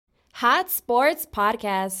Hot Sports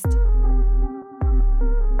Podcast.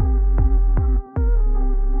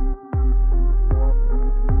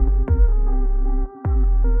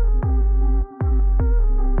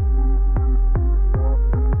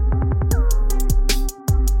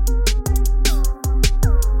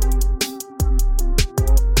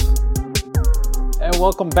 And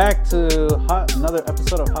welcome back to another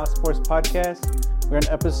episode of Hot Sports Podcast. We're in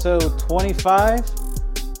episode 25.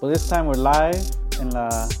 Well, this time we're live in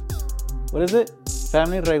what is it?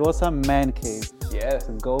 Family Regosa Mancave. Yes.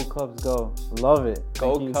 Go Cubs, go. Love it.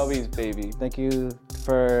 Go Cubbies, baby. Thank you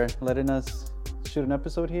for letting us shoot an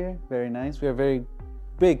episode here. Very nice. We are very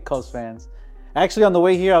big Cubs fans. Actually, on the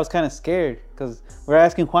way here, I was kind of scared because we're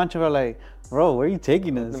asking Juancho, we're like, bro, where are you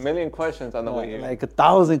taking us? A million questions on the way here. Like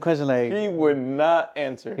 1,000 questions. Like He would not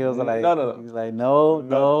answer. he was like, no. He's like,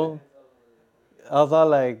 no. I was all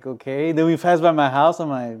like, okay. Then we passed by my house. I'm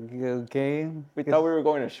like, okay. We thought we were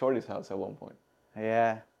going to Shorty's house at one point.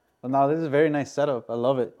 Yeah. Well, no, this is a very nice setup. I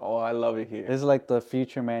love it. Oh, I love it here. This is like the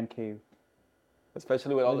future man cave.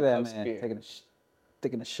 Especially with all Look the at Cubs that man gear.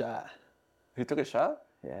 taking a shot. He took a shot?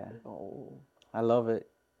 Yeah. Oh. I love it.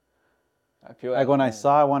 I feel Like when I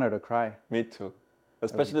saw, I wanted to cry. Me too.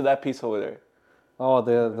 Especially that piece over there. Oh,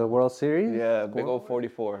 the World Series? Yeah, big old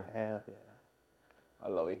 44. Hell yeah. I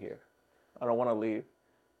love it here. I don't want to leave.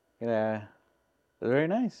 Yeah. Very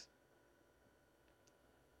nice.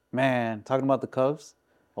 Man, talking about the Cubs,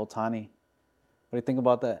 Ohtani. What do you think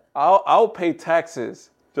about that? I'll pay taxes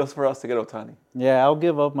just for us to get Ohtani. Yeah, I'll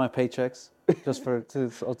give up my paychecks just for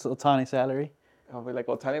Ohtani salary. I'll be like,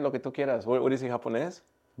 Ohtani, lo que tú quieras. What is he, Japonés?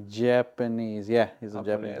 Japanese. Yeah, he's a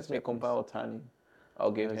Japanese. Mi compa Ohtani. I'll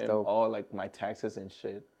give That's him dope. all like my taxes and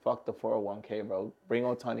shit. Fuck the 401k, bro. Bring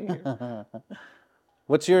Ohtani here.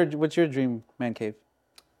 What's your dream man cave?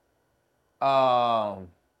 Well,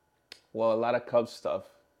 a lot of Cubs stuff,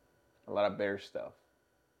 a lot of Bears stuff.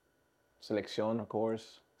 Selección, of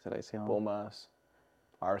course. Selección. Pumas,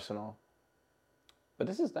 Arsenal. But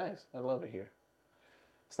this is nice. I love it here.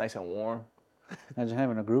 It's nice and warm. Imagine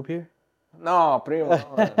having a group here. No, primo.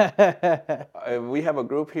 If we have a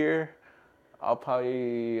group here, I'll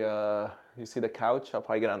probably, you see the couch? I'll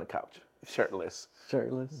probably get on the couch, shirtless.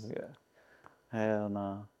 Shirtless. Yeah. Hell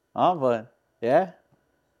no. Oh, but yeah,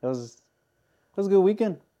 it was a good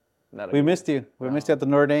weekend. We Missed you. We missed you at the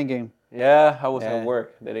Notre Dame game. Yeah, I was Yeah. at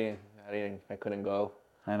work. I couldn't go.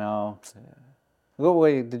 I know. Yeah.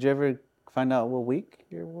 Wait, did you ever find out what week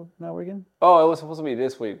you're not working? Oh, it was supposed to be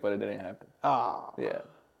this week, but it didn't happen. Oh. Yeah.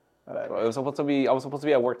 It was supposed to be. I was supposed to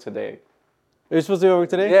be at work today. You're supposed to go to work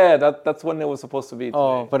today? Yeah, that's when it was supposed to be. Today.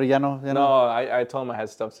 Oh, but ya no. No, I told him I had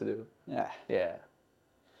stuff to do. Yeah. Yeah.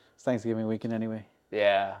 It's Thanksgiving weekend anyway.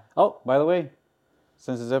 Yeah. Oh, by the way,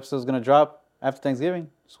 since this episode is gonna drop after Thanksgiving,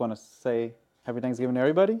 just want to say Happy Thanksgiving to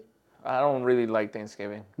everybody. I don't really like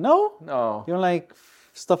Thanksgiving. No? No. You don't like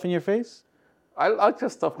stuff in your face? I like to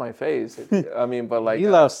stuff my face. I mean, but like.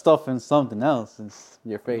 You love stuff in something else in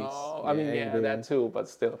your face. No, I mean, you yeah, do. that too, but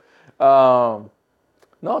still. No,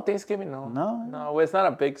 Thanksgiving, no. No? No, it's not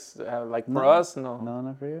a big, like for us, no. No,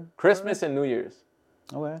 not for you. Christmas and New Year's.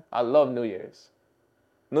 Okay. I love New Year's.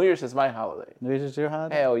 New Year's is my holiday. New Year's is your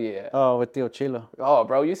holiday? Hell yeah. Oh, with Tio Chilo. Oh,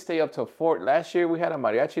 bro, you stay up till 4. Last year we had a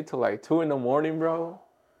mariachi till like 2 a.m, bro.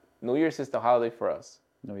 New Year's is the holiday for us.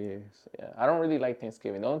 New Year's. Yeah, I don't really like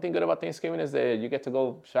Thanksgiving. The only thing good about Thanksgiving is that you get to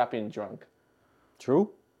go shopping drunk. True?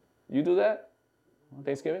 You do that?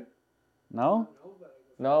 Thanksgiving? No?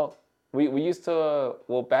 No. We used to,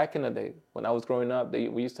 well, back in the day when I was growing up,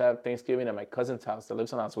 we used to have Thanksgiving at my cousin's house that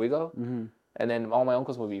lives in Oswego. Mm-hmm. And then all my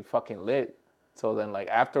uncles would be fucking lit. So then, like,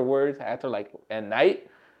 afterwards, at night,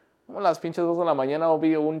 como las pinches 2 de la mañana, will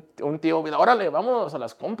be un tío, órale, vámonos a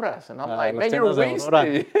las compras. And I'm like, man, you're wasted.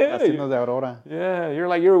 Las tiendas de Aurora. Yeah,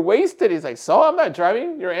 you're wasted. He's like, so I'm not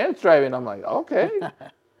driving, your aunt's driving. I'm like, okay.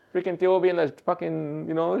 Freaking tío will be in the fucking,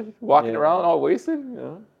 walking around all wasted.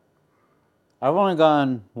 I've only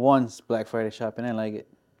gone once Black Friday shopping. I didn't like it.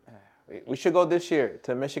 We should go this year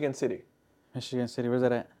to Michigan City. Michigan City, where's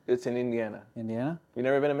that at? It's in Indiana. Indiana? You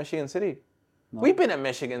never been to Michigan City? No. We've been to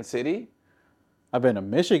Michigan City. I've been to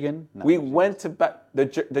Michigan. We went to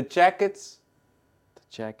the jackets. The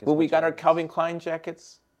jackets. When we got our Calvin Klein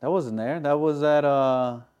jackets. That wasn't there. That was at,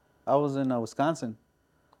 I was in Wisconsin.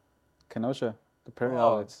 Kenosha, the Prairie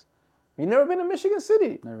Outlets. You never been to Michigan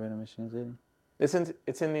City? Never been to Michigan City.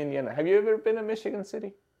 It's in Indiana. Have you ever been to Michigan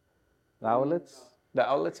City? The outlets? The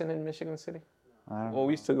outlets in Michigan City? I don't know. Well,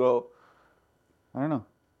 we used to go. I don't know.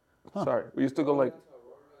 Huh. Sorry, we used to go like.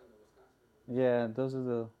 Yeah, those are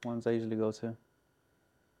the ones I usually go to.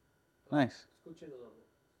 Nice.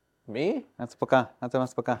 Me? Hazte pa' acá. Hazte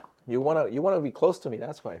más pa' acá. You wanna be close to me,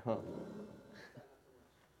 that's why, huh?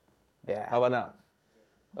 Yeah. How about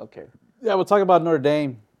now? Okay. Yeah, we'll talk about Notre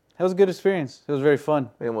Dame. It was a good experience. It was very fun.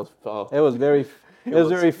 I almost fell. It was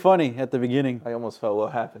very funny at the beginning. I almost fell.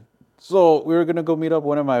 What happened? So we were gonna go meet up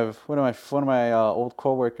one of my old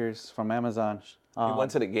coworkers from Amazon. You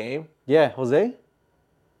went to the game? Yeah, Jose.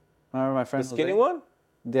 Remember my friend The skinny Jose? one?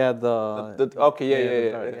 Yeah,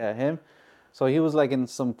 Yeah. him. So he was like in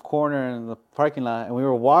some corner in the parking lot, and we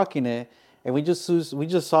were walking it, and we just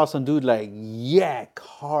saw some dude like yak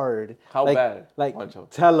hard. How like, bad? Like, Pancho?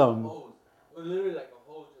 tell him. It was literally like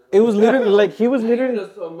a hole. It was literally like he was literally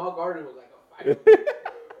Mount Garden was like a fire.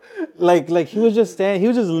 like he was just standing. He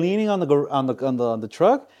was just leaning on the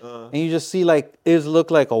truck, and you just see like it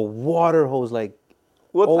looked like a water hose. Like,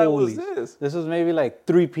 What time holy- was this? This was maybe like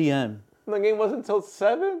 3 p.m. The game wasn't until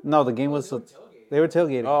 7? No, the game was. They were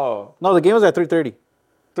tailgating. Oh. No, the game was at 3:30.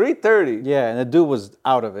 3:30? Yeah, and the dude was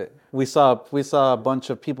out of it. We saw a bunch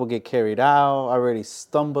of people get carried out, already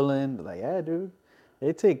stumbling. Like, yeah, dude,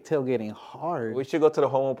 they take tailgating hard. We should go to the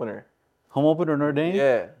home opener. Home opener Notre Dame.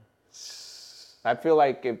 Yeah. I feel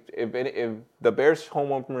like if the Bears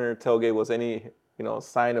home opener tailgate was any,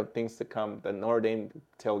 sign of things to come, the Notre Dame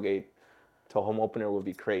tailgate to home opener would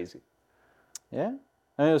be crazy. Yeah.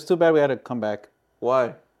 I mean, it was too bad we had to come back.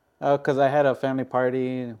 Why? Because I had a family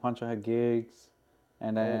party, and Juancho had gigs,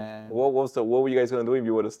 and then What were you guys gonna do if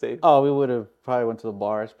you would have stayed? we would have probably went to the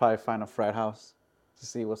bars, probably find a frat house to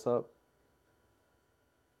see what's up.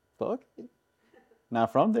 Fuck,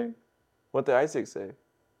 not from there. What did Isaac say?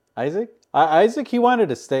 Isaac, he wanted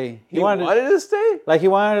to stay. He wanted to stay? He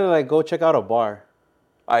wanted to go check out a bar.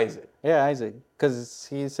 Isaac. Yeah, Isaac, because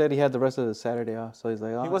he said he had the rest of the Saturday off, so he's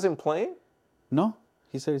like, oh. He wasn't playing? No,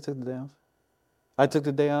 he said he took the day off. I took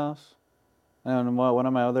the day off. And one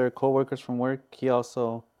of my other coworkers from work, he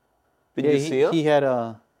also. Did you see him? He had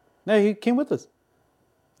no, he came with us.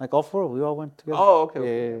 Like all four, we all went together. Oh,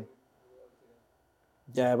 okay. Yeah.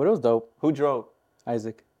 Yeah, but it was dope. Who drove?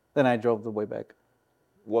 Isaac. Then I drove the way back.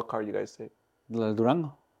 What car you guys take? The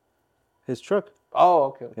Durango. His truck. Oh,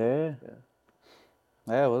 okay. Yeah.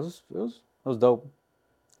 Yeah, it was dope.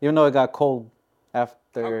 Even though it got cold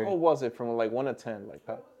after. How cold was it from 1 to 10? Like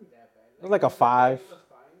that? It was like a 5. It was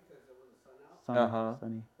fine because it was the sun out.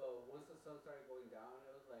 Sunny. But once the sun started going down,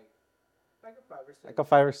 it was like a 5 or 6. Like a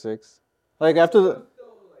 5 or 6. Like after It the. was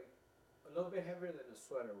still like a little bit heavier than a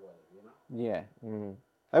sweater weather, you know? Yeah. Mm.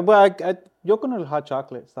 But yo con el hot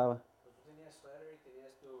chocolate estaba. Tenías sweater y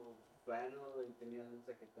tenías tu flannel y tenías un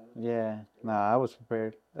chaquetón. Yeah. Nah, I was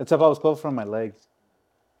prepared. Except I was cold from my legs.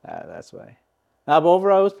 That's why. Nah, but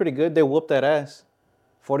overall it was pretty good. They whooped that ass.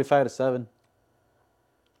 45-7.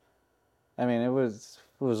 I mean, it was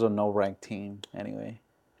a no-ranked team anyway.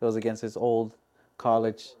 It was against his old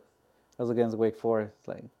college. It was against Wake Forest.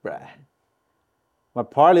 Like, bruh. My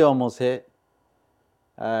parlay almost hit.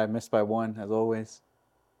 I missed by 1, as always.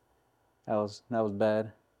 That was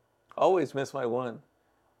bad. Always miss my one.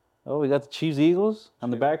 Oh, we got the Chiefs Eagles on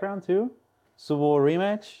the background too. Super Bowl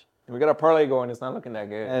rematch. We got a parlay going. It's not looking that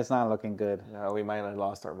good. It's not looking good. No, we might have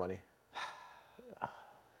lost our money. I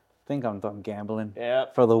think I'm done gambling Yeah.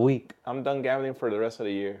 for the week. I'm done gambling for the rest of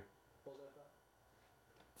the year.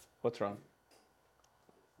 What's wrong?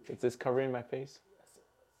 Is this covering my face?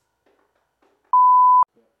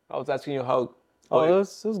 I was asking you how. Oh, it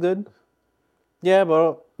was good. Yeah,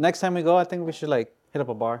 but next time we go, I think we should hit up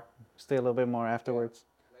a bar, stay a little bit more afterwards.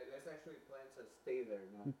 Let's actually plan to stay there,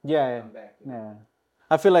 not Yeah, come back. yeah.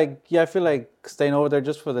 I feel like staying over there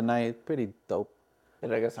just for the night, pretty dope. Y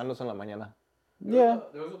regresamos en la mañana. Yeah.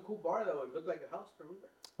 There was a cool bar though. It looked like a house, remember?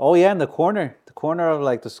 Oh yeah, in the corner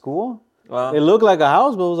of the school. Well, It looked like a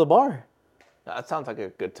house, but it was a bar. that sounds like a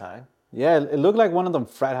good time. Yeah, it looked like one of them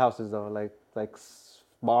frat houses though, like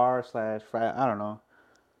bar / frat. I don't know.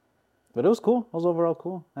 But it was cool. It was overall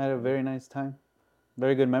cool. I had a very nice time.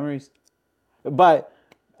 Very good memories. But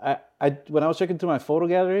I when I was checking through my photo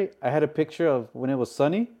gallery, I had a picture of when it was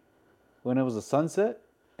sunny, when it was a sunset,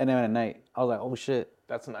 and then at night. I was like, oh shit,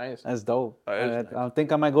 That's nice. that's dope. That is I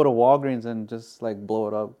think I might go to Walgreens and just blow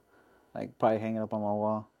it up. Probably hang it up on my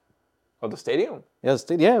wall. Oh, the stadium? Yeah,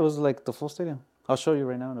 it was like the full stadium. I'll show you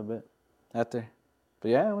right now in a bit. After.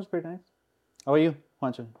 But yeah, it was pretty nice. How about you,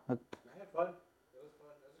 Juancho? I had fun. It was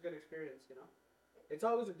fun. It was a good experience, you know. It's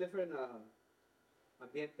always a different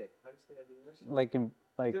ambiente. How do you say that in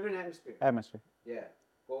English? Different atmosphere. Atmosphere. Yeah.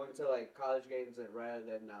 Going to college games rather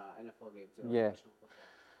than NFL games. Yeah.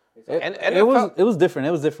 And It was different.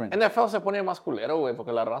 It was different. NFL se pone más culero, güey,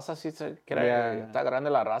 porque la raza sí se quiere, Yeah. está grande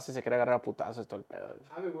la raza y se quiere agarrar a putazos y todo el pedo.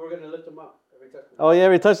 I mean, we're going to lift them up. Oh yeah,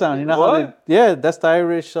 every touchdown. You know how What? yeah, that's the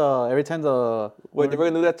Irish. Every time the Wait, they were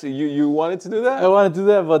gonna do that to you? You wanted to do that? I want to do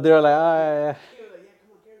that, but they're like, ah,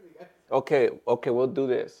 Okay, we'll do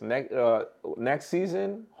this. Next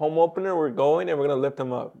season, home opener, we're going and we're gonna lift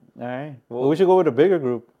them up. all right. Well, we should go with a bigger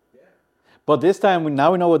group. But this time,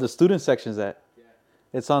 now we know where the student section's at.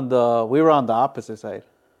 It's on the. We were on the opposite side.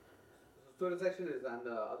 The student section is on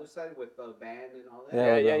the other side with the band and all that.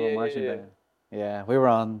 Yeah, the whole marching band. Yeah, we were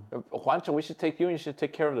on. Juancho, we should take you and you should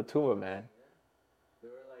take care of the tuba, man. They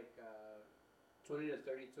were like 20 to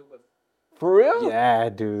 32, but For real? Yeah,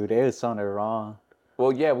 dude, it sounded wrong.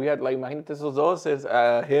 Well, yeah, we had like Imagínate esos dos, is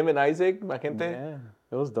him and Isaac, Imagínate. Yeah,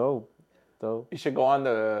 it was dope. Dope. You should go on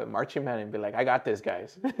the marching band and be like, I got this,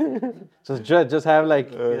 guys. Just have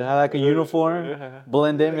like a uniform,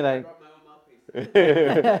 blend in, be like.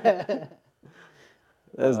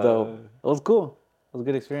 That's dope. It was cool. It was a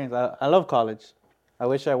good experience. I love college. I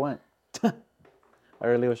wish I went. I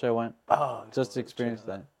really wish I went. Oh, Just to experience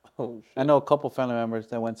that. oh, shit. I know a couple family members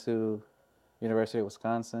that went to University of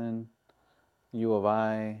Wisconsin, U of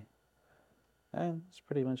I, and that's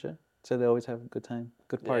pretty much it. So they always have a good time,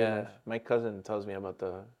 good party Yeah, life. my cousin tells me about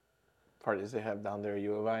the parties they have down there at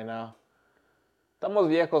U of I now. Estamos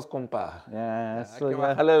viejos, compa. Yeah, Hay eso que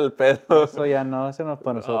ya, bajarle el pedo. eso ya no, eso no es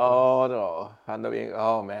para nosotros. Oh, no. Ando bien.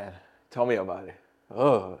 Oh, man. Tell me about it.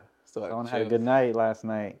 Oh, Someone had a good night last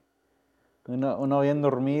night. Uno bien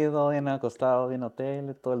dormido, bien acostado, bien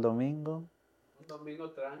hotel todo el domingo. un domingo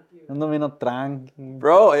tranqui. Un domingo tranqui.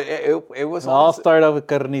 Bro, it was All start out with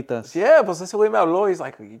carnitas. Yeah, pues ese güey me habló. He's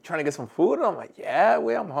like, you trying to get some food? And I'm like, yeah,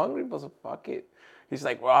 güey, I'm hungry, but fuck it. He's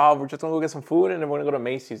like, wow, we're just gonna go get some food and then we're gonna go to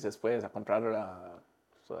Macy's después a comprar.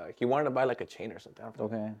 So like, he wanted to buy like a chain or something.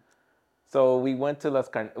 Okay. So we went to La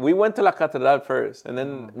Catedral first, and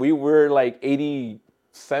then we were like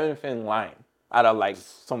 87th in line out of like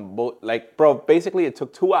some boat. Like, bro, basically it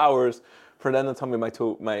took 2 hours for them to tell me my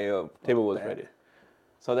table was ready.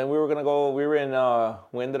 So then we were gonna go.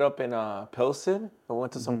 We ended up in Pilsen. We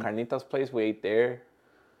went to some carnitas place. We ate there.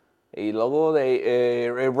 Y luego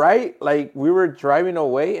right, like we were driving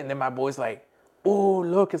away, and then my boy's like, "Oh,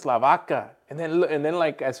 look, it's La Vaca." And then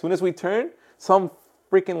like as soon as we turned, some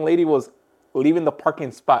freaking lady was leaving the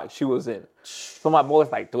parking spot she was in. So my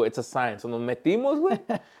boy's like, "Dude, it's a sign." So nos metimos, güey.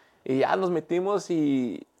 Y ya nos metimos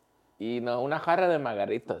y no, una jarra de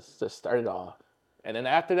margaritas to start it off. And then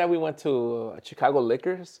after that, we went to Chicago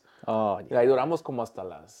Liquors. Oh, Y ahí duramos como hasta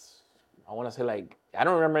las, I want to say like, I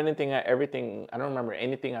don't remember I don't remember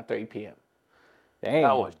anything after 8 p.m. dang.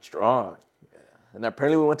 That was strong. Yeah. And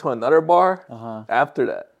apparently we went to another bar after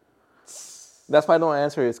that. That's why I don't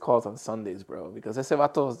answer his calls on Sundays, bro. Because ese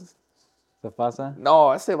vato, ¿Se pasa?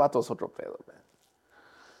 no, ese vato es otro pedo, man.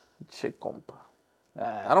 Shit, compa.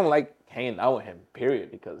 I don't like hanging out with him,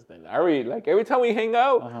 period. Because then I already, like, every time we hang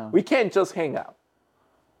out, we can't just hang out.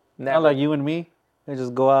 Never. Not like you and me. They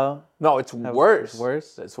just go out. No, it's worse. It's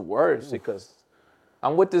worse? It's worse because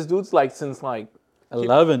I'm with this dude's like since like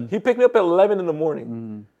 11. He picked me up at 11 in the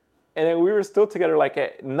morning, and then we were still together like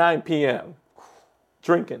at 9 p.m.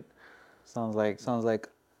 drinking. Sounds like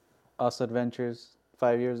us adventures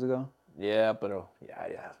 5 years ago. Yeah, but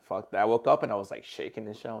yeah, fuck that. I woke up and I was like shaking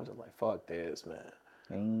and shit. I was just like, fuck this, man.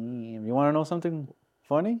 Damn. You want to know something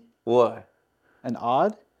funny What? and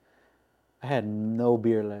odd? I had no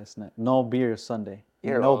beer last night. No beer Sunday.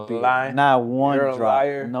 You're no a beer. liar. Not one You're a drop.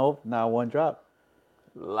 liar. Nope, not one drop.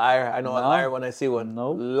 Liar. I know a No. liar when I see one.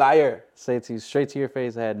 Nope. Liar. Say it to you straight to your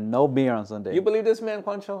face. I had no beer on Sunday. You believe this man,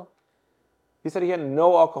 Concho? He said he had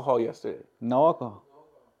no alcohol yesterday. No alcohol.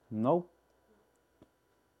 Nope.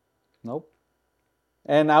 Nope.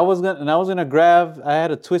 And I was gonna grab. I had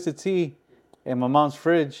a twisted tea in my mom's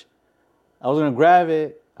fridge. I was gonna grab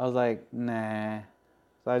it. I was like, nah.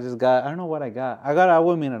 So I just got. I don't know what I got. I got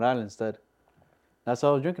agua mineral instead. That's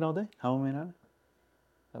all I was drinking all day. Agua mineral.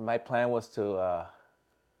 And my plan was to.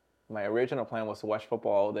 My original plan was to watch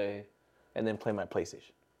football all day, and then play my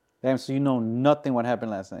PlayStation. Damn. So you know nothing what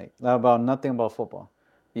happened last night. About nothing about football.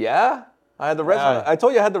 Yeah, I had the red zone. I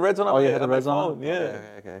told you I had the red zone. Oh, you had the red zone? phone. Yeah.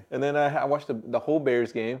 Okay. And then I watched the whole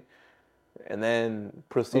Bears game, and then So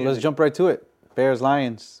proceeded. let's jump right to it. Bears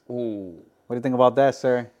Lions. Ooh, What do you think about that,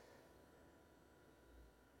 sir?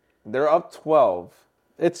 they're up 12.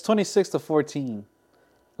 It's 26-14.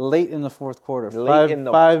 Late in the fourth quarter. Late in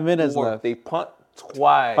the 5 minutes fourth. left. They punt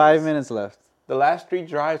twice. 5 minutes left. The last 3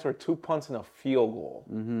 drives were 2 punts and a field goal.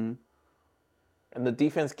 Mm-hmm. And the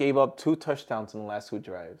defense gave up 2 touchdowns in the last 2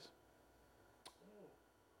 drives.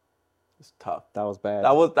 It's tough. That was bad.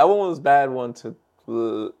 That one was a bad one to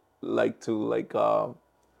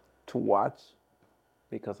watch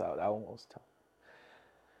because that one was tough.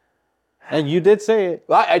 And you did say it.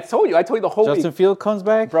 Well, I told you the whole Justin week. Fields comes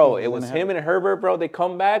back. Bro, he's it was gonna him have and Herbert, bro. They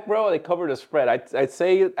come back, bro. They covered the spread. I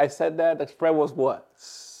said that the spread was what?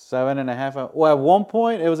 7.5. Well, at one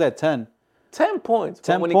point it was at 10. 10 points.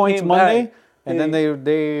 10 when he points came Monday, back, and then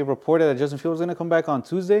they reported that Justin Fields was gonna come back on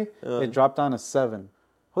Tuesday. It dropped down to 7.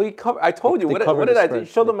 Who he covered? I told you. They What covered did the I spread.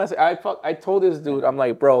 show the message? I told this dude. I'm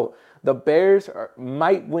like, bro, the Bears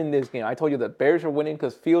might win this game. I told you the Bears are winning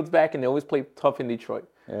because Fields back and they always play tough in Detroit.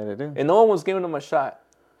 Yeah, they do. And no one was giving them a shot.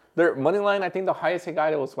 Their money line, I think the highest they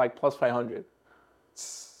got it was like plus 500.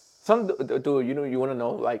 Some dude, you want to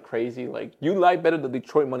know like crazy, like you like better the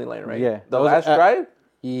Detroit money line, right? Yeah. The last drive.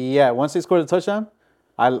 Yeah, once they scored a touchdown,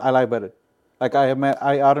 I like better. Like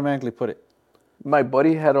I automatically put it My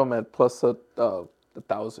buddy had them at plus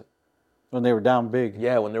 1,000. when they were down big.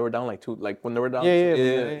 Yeah, when they were down like 2, like when they were down.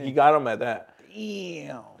 Yeah. He got them at that.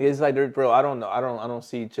 Damn. It's like, bro, I don't know. I don't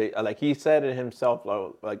see Jay. Like he said it himself.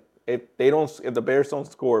 Like if the Bears don't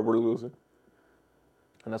score, we're losing.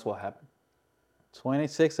 And that's what happened.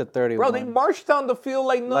 26-31. Bro, they marched down the field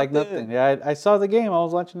like nothing. Like nothing. Yeah, I saw the game. I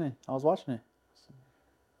was watching it.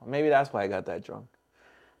 Maybe that's why I got that drunk.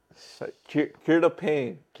 So, cure the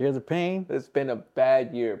pain. Cure the pain. It's been a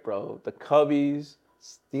bad year, bro. The Cubbies,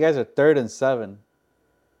 You guys are 3rd and 7.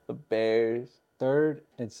 the Bears, 3rd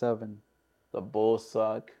and 7. the Bulls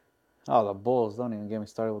suck. Oh, the Bulls. Don't even get me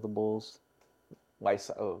started with the Bulls. White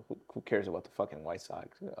Sox. Oh, who cares about the fucking White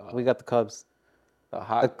Sox? We got the Cubs.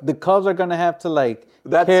 The The Cubs are gonna have to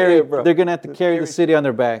That's carry. it, bro. They're gonna have to carry the city on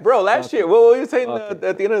their back. Bro, last year, what were you saying Okay.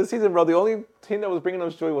 at the end of the season, bro? The only team that was bringing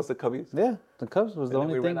us joy was the Cubbies. Yeah, the Cubs was the And then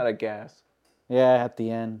only we thing. ran out of gas. Yeah, at the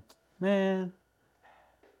end, man,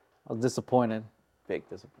 I was disappointed. Big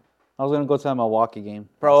disappointment. I was gonna go to that Milwaukee game.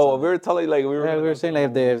 Bro, we were telling like we were. Yeah, we were saying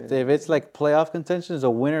like if it's like playoff contention, is a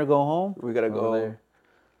winner go home. We gotta go. There.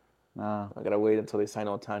 Nah, I gotta wait until they sign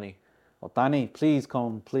Ohtani. Otani, please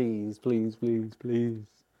come, please.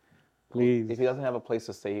 If he doesn't have a place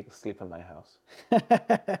to stay, he can sleep in my house.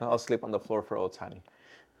 I'll sleep on the floor for Ohtani.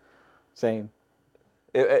 Same.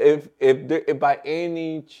 If by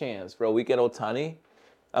any chance, bro, we get Ohtani,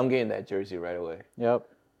 I'm getting that jersey right away. Yep.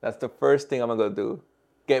 That's the first thing I'm gonna go do.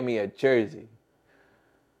 Get me a jersey.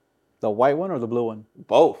 The white one or the blue one?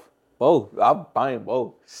 Both. Both. I'm buying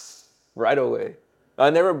both right away. I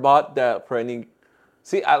never bought that for any.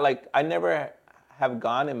 See, I never have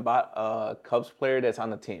gone and bought a Cubs player that's on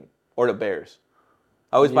the team or the Bears.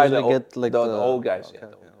 I always buy the Usually old, get, like, the the- old guys. okay, Yeah,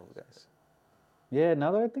 the okay. old guys. Yeah.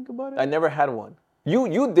 Now that I think about it, I never had one.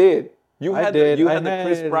 You did. You I had did. The, you I had the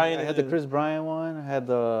Chris Bryant. I had the Chris Bryant one. I had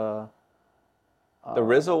the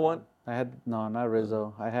Rizzo one. I had no, not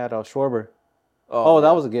Rizzo. I had Schwarber. Oh,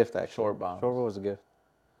 that was a gift actually. Short bombs. Schwarber was a gift.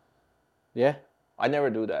 Yeah. I never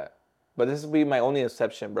do that. But this will be my only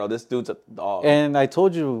exception, bro. This dude's a dog. And I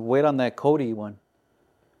told you wait on that Cody one.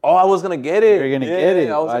 Oh, I was gonna get it. You're gonna get it.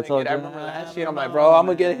 I was I gonna told get it. I you, remember nah, last year. I'm no, like, bro, I'm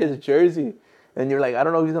gonna get his jersey, and you're like, I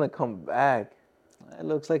don't know if he's gonna come back. It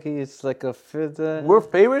looks like he's like a fifth. We're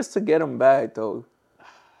favorites to get him back, though.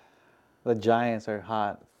 The Giants are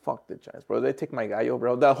hot. Fuck the Giants, bro. They take my gallo,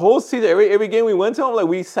 bro. The whole season, every game we went to, like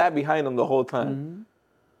we sat behind them the whole time.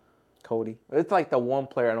 Cody. It's like the one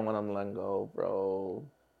player I don't want them to let go, bro.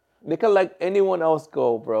 They can let anyone else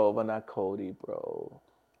go, bro, but not Cody, bro.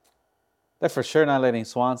 They're for sure not letting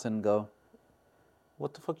Swanson go.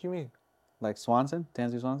 What the fuck you mean? Like Swanson,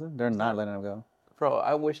 Tansy Swanson, they're not letting him go. Bro,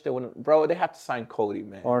 I wish they wouldn't. Bro, they have to sign Cody,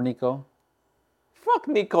 man. Or Nico. Fuck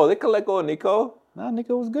Nico. They could let go of Nico. No,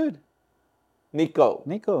 Nico was good. Nico.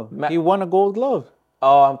 He won a Gold Glove.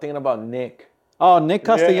 Oh, I'm thinking about Nick. Oh, Nick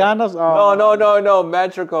Castellanos. Oh. No,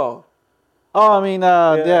 Madrigal. Oh, I mean,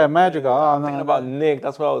 Madrigal. Oh, I'm no, thinking about Nick.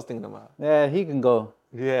 That's what I was thinking about. Yeah, he can go.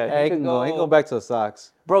 Yeah, He can go. He can go back to the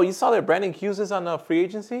Sox. Bro, you saw that Brandon Hughes is on free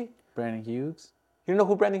agency? Brandon Hughes. You know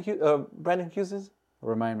who Brandon Hughes is?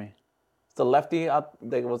 Remind me. It's the lefty out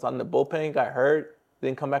that was on the bullpen, got hurt,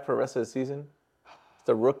 didn't come back for the rest of the season. It's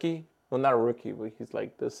the rookie. Well, not a rookie, but he's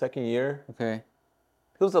like the second year. Okay.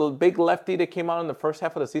 He was a big lefty that came out in the first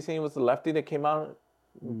half of the season. He was the lefty that came out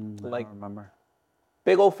I don't remember.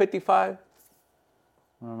 big old 55.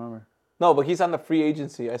 I don't remember. No, but he's on the free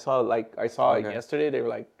agency. I saw it Okay. yesterday. They were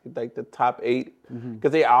like the top 8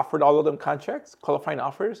 because they offered all of them contracts, qualifying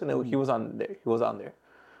offers, and then he was on there. He was on there.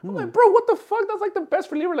 I'm like, bro, what the fuck? That's like the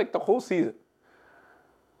best reliever like the whole season.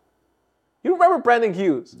 You remember Brandon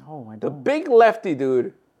Hughes? No, I The don't. big lefty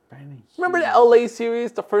dude. Brandon Remember the Hughes. LA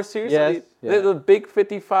series, the first series? Yes, yeah. The big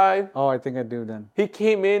 55. Oh, I think I do then. He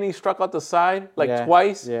came in, he struck out the side like Yeah,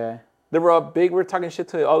 twice. Yeah. They were big. We were talking shit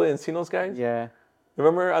to all the Encinos guys. Yeah.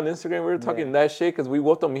 Remember on Instagram we were talking that shit because we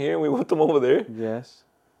whooped them here and we whooped them over there. Yes.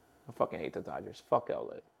 I fucking hate the Dodgers. Fuck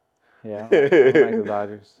LA. Yeah, I don't like the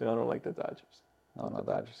Dodgers. I don't like the Dodgers. No, no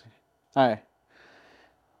Dodgers. All right.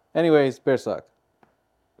 Anyways, Bears suck.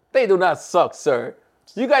 They do not suck, sir.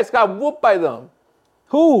 You guys got whooped by them.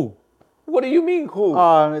 Who? What do you mean, who?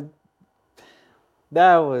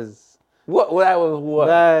 That was What? That was what?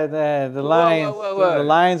 the Lions. what? The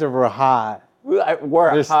Lions were hot. We're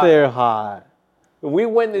They're hot. still hot. We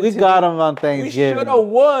went. We got them on We Thanksgiving. should have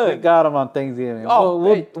won. We got them on Thanksgiving. Oh,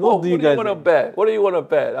 what what do do you guys want to bet? What do you want to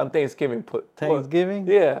bet on Thanksgiving? Thanksgiving?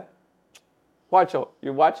 Yeah. Watch out.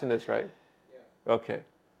 You're watching this, right? Yeah. Okay.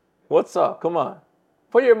 What's up? Come on.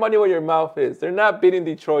 Put your money where your mouth is. They're not beating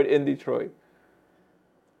Detroit in Detroit.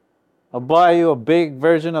 I'll buy you a big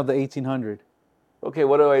version of the 1800. Okay,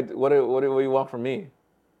 what do you want from me?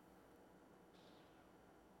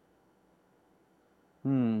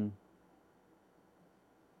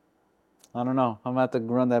 I don't know. I'm gonna have to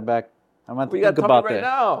run that back. I'm gonna have to We got think about right that.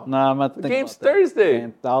 now. No, I'm gonna have to The think game's about that. Thursday.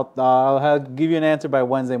 And I'll give you an answer by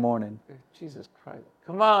Wednesday morning. Jesus Christ.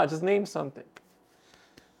 Come on, just name something.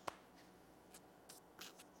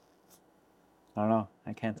 I don't know.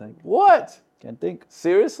 I can't think. What? Can't think.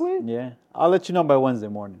 Seriously? Yeah, I'll let you know by Wednesday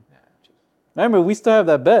morning. Remember, we still have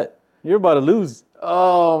that bet. You're about to lose.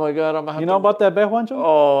 Oh my God, I'm gonna have You know about that bet, Juancho?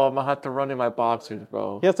 Oh, I'm gonna have to run in my boxers,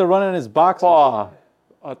 bro. He has to run in his boxers. Oh,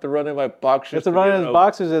 I have to run in my boxers. He has to run in get his up.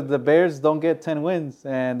 boxers if the Bears don't get 10 wins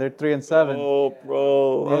and they're 3-7. Oh,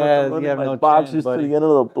 bro. I Yeah, have to run you in have my no chance, boxers buddy. to the end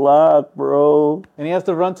of the block, bro. And he has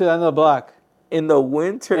to run to the end of the block In the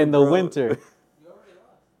winter. in the bro. winter.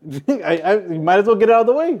 You might as well get it out of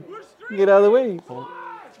the way. Get out of the way.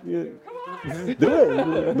 Yeah. Do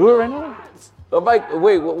it. Do it right now. Oh, Mike,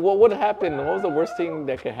 wait, what happened? What was the worst thing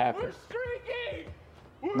that could happen?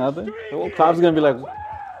 Nothing. Cops gonna be like, what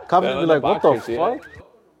the Boxers, yeah. fuck?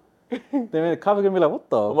 The cops are gonna be like, what I'm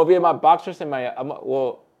the? gonna be in my boxers and I'm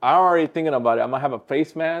already thinking about it. I'm gonna have a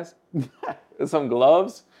face mask and some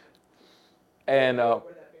gloves. And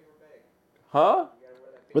huh?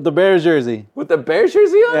 With the Bears jersey With the Bears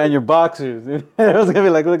jersey on? and your boxers. I was gonna be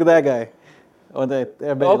like, look at that guy. Oh,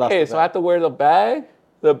 Okay, so I have to wear the bag,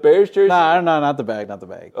 the Bears jersey. Nah, not the bag, not the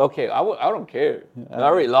bag. Okay, I don't care. I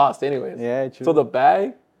already lost anyways. Yeah, true. So the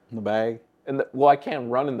bag The bag. and I can't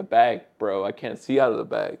run in the bag, bro. I can't see out of the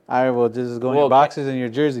bag. All right, well, just go in Well, your boxers and your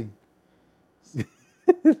jersey.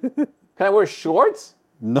 Can I wear shorts?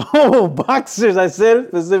 No, boxers. I said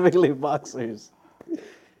specifically boxers.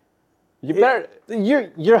 You better.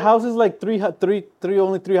 Your house is like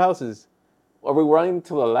only three houses. Are we running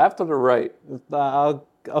to the left or the right? I'll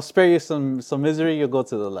spare you some misery. You'll go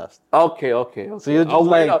to the left. Okay. So you're just I'll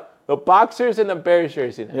wear like- the boxers and the Bears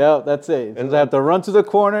jersey. Then. Yeah, that's it. So I have to run to the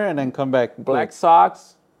corner and then come back. Black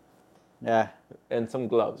socks Yeah, and some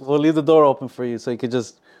gloves. we'll leave the door open for you so you could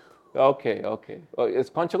just. Okay. Is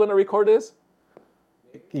Pancho gonna record this?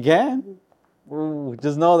 You can. Ooh,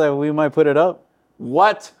 just know that we might put it up.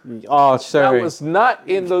 What? Oh, sorry. That was not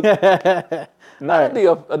in the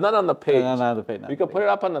not on the page. No, not the page. We could put it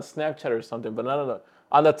up on the Snapchat or something, but not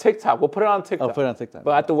on the TikTok. We'll put it on TikTok. I'll put it on TikTok.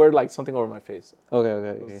 But I have to wear like something over my face.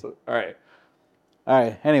 Okay. So, all right. All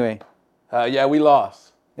right. Anyway, Yeah, we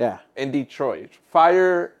lost yeah. in Detroit.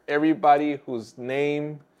 Fire everybody whose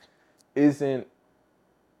name isn't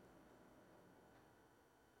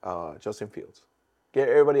Justin Fields. Get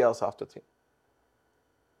everybody else off the team,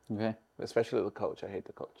 Okay. especially the coach. I hate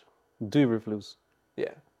the coach. Do you refuse?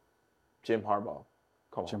 Yeah, Jim Harbaugh.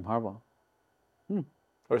 Come on. Jim Harbaugh.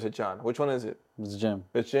 Or is it John? Which one is it? It's Jim.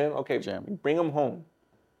 It's Jim? Okay, Jim. bring him home.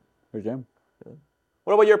 Or Jim.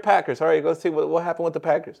 What about your Packers? All right, let's see what happened with the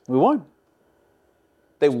Packers. We won.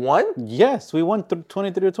 They won? Yes, we won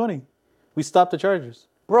 23-20. We stopped the Chargers.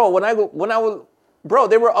 Bro, bro,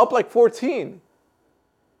 they were up like 14.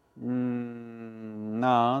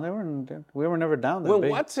 No, we were never down that When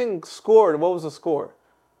big. Watson scored, what was the score?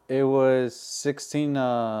 It was 16.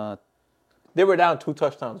 They were down 2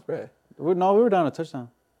 touchdowns, bro. We were down a touchdown.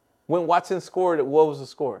 When Watson scored, what was the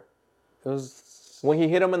score? It was When he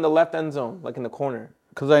hit him in the left end zone, like in the corner.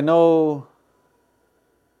 because I know.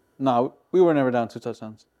 No, we were never down 2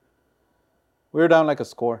 touchdowns. We were down like a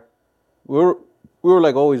score. We were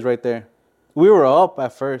like always right there. We were up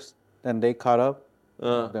at first, then they caught up.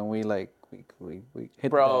 Then we hit.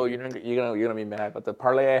 Bro, the you're gonna be mad. But the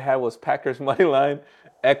parlay I had was Packers money line,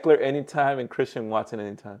 Eckler anytime, and Christian Watson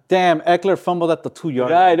anytime. Damn, Eckler fumbled at the 2-yard.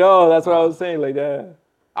 Yeah, I know. That's what I was saying. Like that.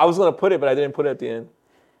 I was gonna put it, but I didn't put it at the end.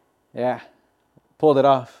 Yeah, pulled it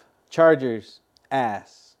off. Chargers,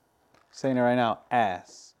 ass. Saying it right now,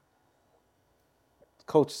 ass.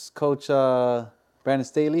 Coach Brandon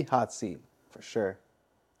Staley, hot seat for sure.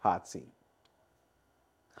 Hot seat.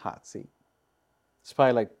 It's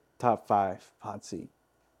probably like top 5 hot seat.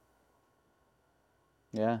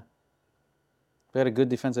 Yeah. We had a good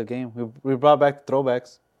defensive game. We brought back the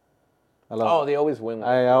throwbacks. I love Oh, they always win.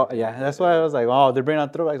 yeah, that's why I was like, oh, they're bringing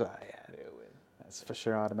out throwbacks. Oh, yeah, They win. that's for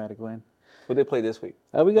sure automatic win. Who they play this week?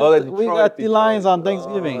 We Detroit, got the Lions on Detroit.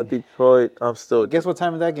 Thanksgiving. Oh, Detroit. I'm still. Guess what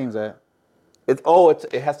time that game's at?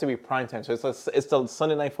 It has to be prime time. So it's the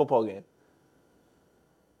Sunday night football game.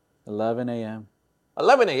 11 a.m.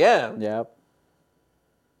 11 a.m. Yep.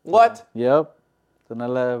 What? Yep. It's an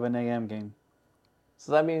 11 a.m. game.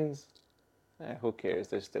 So that means, who cares?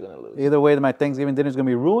 They're still gonna lose. Either way, my Thanksgiving dinner's gonna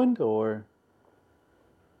be ruined, or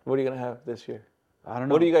What are you gonna have this year? I don't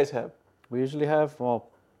know. What do you guys have? We usually have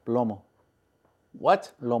lomo.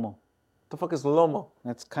 What? Lomo. The fuck is lomo?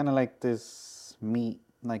 That's kind of like this meat,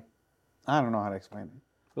 like I don't know how to explain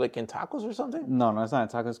it. Like in tacos or something? No, it's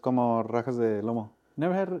not tacos. Es como rajas de lomo. You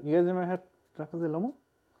guys never had rajas de lomo?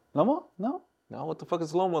 Lomo? No. No, what the fuck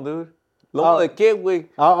is lomo, dude? Lomo de qué, güey?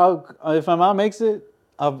 I'll if my mom makes it,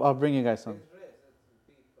 I'll bring you guys some.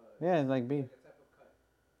 Yeah, it's like beef.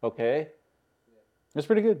 Okay. It's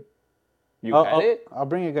pretty good. You had it? I'll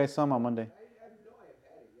bring you guys some on Monday.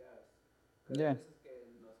 Yeah.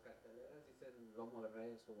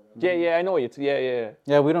 Yeah, I know what yeah.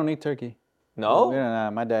 Yeah, we don't eat turkey. No?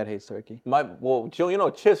 My dad hates turkey.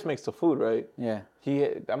 Chips makes the food, right? Yeah.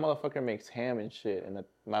 That motherfucker makes ham and shit, and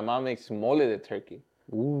my mom makes mole de turkey.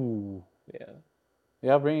 Ooh. Yeah.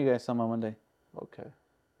 Yeah, I'll bring you guys some on Monday. Okay.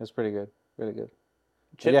 It's pretty good. Really good.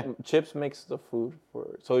 Chips makes the food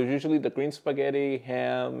so usually the green spaghetti,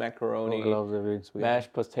 ham, macaroni, Loves the green spaghetti.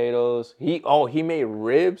 mashed potatoes. He made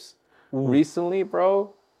ribs recently,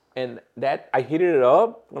 bro. And that I heated it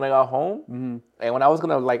up when I got home. Mm-hmm. And when I was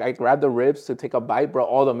gonna I grabbed the ribs to take a bite, bro,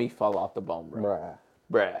 all the meat fell off the bone, bro.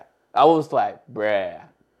 Bruh. I was like, bruh.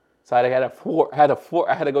 So I had a fork. I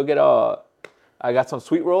had to go get I got some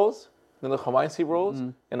sweet rolls, then the Hawaiian sweet rolls,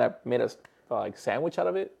 and I made a sandwich out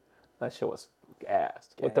of it. That shit was gas.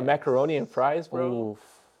 With the macaroni and fries, bro. Oof.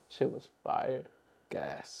 Shit was fire.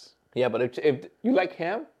 Gas. Yeah, but if you like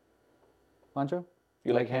ham, Pancho?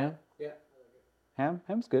 you like ham?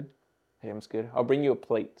 Ham's good. Ham's good. I'll bring you a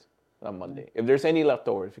plate on Monday. If there's any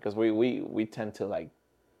leftovers, because we tend to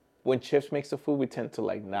when Chips makes the food, we tend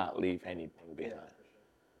to not leave anything behind.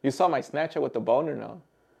 You saw my Snapchat with the bone or no?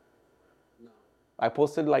 No. I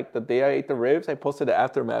posted the day I ate the ribs, I posted the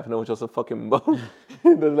aftermath and it was just a fucking bone.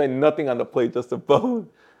 There's nothing on the plate, just a bone.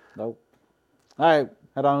 Nope. All right,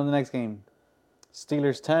 head on to the next game.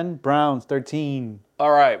 Steelers 10, Browns 13.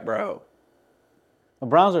 All right, bro. The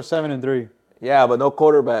Browns are 7-3. Yeah, but no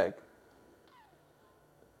quarterback.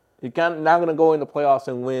 You're not going to go in the playoffs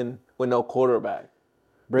and win with no quarterback.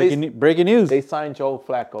 Breaking news. They signed Joe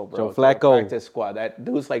Flacco, bro. Joe Flacco. To the practice squad. That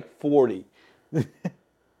dude's 40.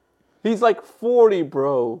 He's 40,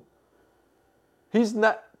 bro. He's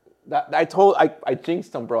not. I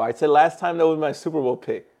jinxed him, bro. I said last time that was my Super Bowl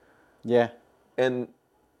pick. Yeah. And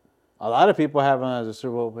a lot of people have him as a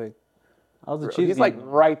Super Bowl pick. I was the Chiefs. He's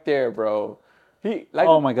right there, bro.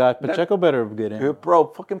 Oh my God, Pacheco better get in.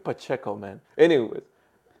 Bro, fucking Pacheco, man. Anyways.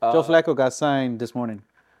 Joe Flacco got signed this morning.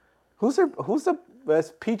 Who's the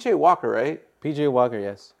best? PJ Walker, right? PJ Walker,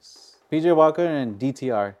 yes. PJ Walker and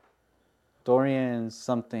DTR. Dorian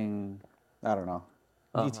something, I don't know.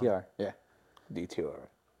 DTR, yeah. DTR.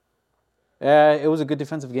 It was a good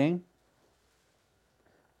defensive game.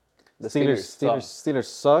 The Steelers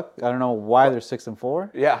suck. I don't know why they're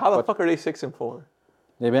 6-4. Yeah, how the fuck are they 6-4?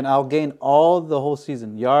 They've been outgained all the whole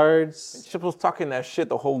season. Yards. Chip was talking that shit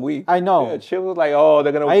the whole week. I know. Yeah, Chip was like, oh,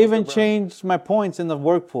 they're going to... I even changed my points in the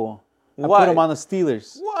work pool. Why? I put them on the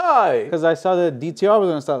Steelers. Why? Because I saw the DTR was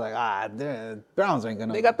going to start the Browns ain't going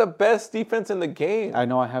to... They got the best defense in the game. I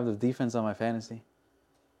know I have the defense on my fantasy.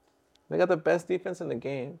 They got the best defense in the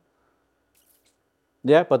game.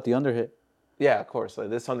 Yeah, but the under hit. Yeah, of course.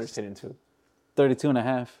 This under's hitting too.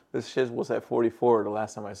 32.5. This shit was at 44 the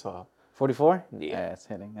last time I saw. 44? Yeah. It's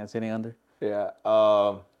hitting. That's hitting under. Yeah.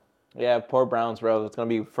 Yeah, poor Browns, bro. It's going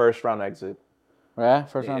to be first round exit. Right?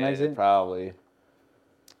 First round exit? Probably.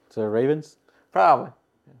 To the Ravens? Probably.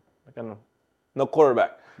 No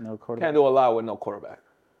quarterback. No quarterback. Can't do a lot with no quarterback.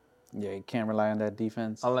 Yeah, you can't rely on that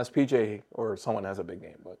defense. Unless PJ or someone has a big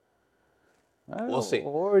game, but we'll see.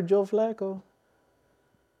 Or Joe Flacco.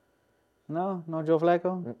 No Joe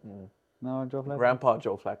Flacco? Mm-mm. No Joe Flacco? Grandpa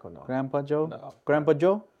Joe Flacco, no. Grandpa Joe? No. Grandpa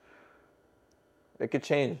Joe? It could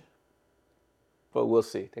change. But we'll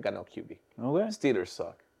see. They got no QB. Okay. Steelers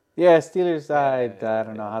suck. Yeah, Steelers, I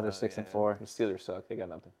don't know how they're 6-4. The Steelers suck. They got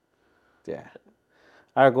nothing. Yeah.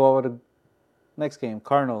 All right, go over to next game.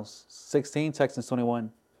 Cardinals 16, Texans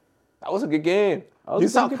 21. That was a good game. was You a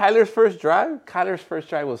saw good- Kyler's first drive? Kyler's first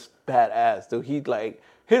drive was badass, dude.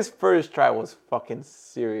 His first drive was fucking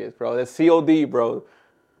serious, bro. That's COD, bro.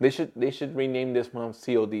 They should rename this month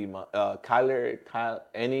COD.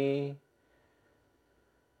 Any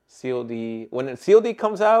COD. When the COD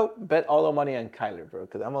comes out, bet all the money on Kyler, bro,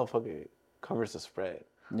 because that motherfucker covers the spread.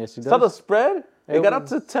 Yes, he Saw the does. spread? It got up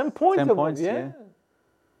was to 10 points. 10 points, Yeah. yeah.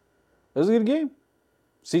 It was a good game.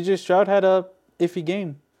 CJ Stroud had a iffy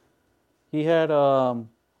game. He had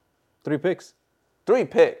 3 picks. 3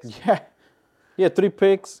 picks. Yeah. He had 3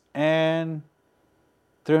 picks and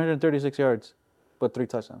 336 yards, but 3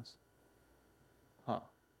 touchdowns. Huh.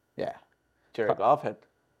 Yeah. Jared Goff had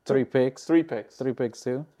 3 picks. 3 picks. 3 picks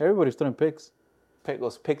too. Everybody's throwing picks. Pick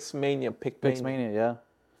was Picks Mania. Picks mania, yeah.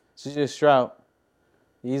 CJ Stroud.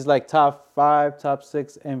 He's like top 5, top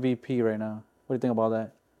 6 MVP right now. What do you think about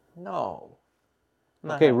that? No.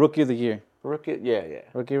 Okay, Rookie of the Year. Rookie. Yeah.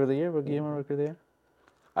 Rookie of the Year? Rookie of the Year?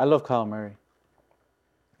 I love Kyle Murray.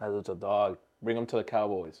 That dude's a dog. Bring him to the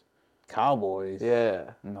Cowboys. Cowboys?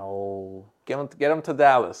 Yeah. No. Get him to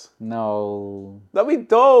Dallas. No. That'd be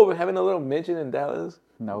dope. Having a little midget in Dallas.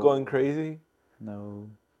 No. Going crazy. No.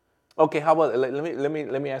 Okay, how about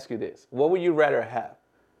let me ask you this. What would you rather have?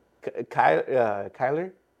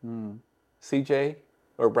 Kyler, CJ,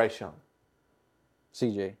 or Bryce Young?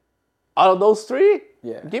 CJ. Out of those 3?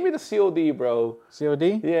 Yeah. Give me the COD, bro.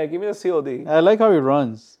 COD? Yeah, give me the COD. I like how he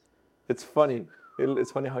runs. It's funny.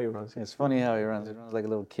 It's funny how he runs. It's funny how he runs. He runs like a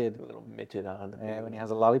little kid. A little midget on. Yeah, when he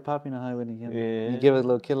has a lollipop, you know how when Yeah. you give a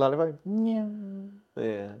little kid a lollipop?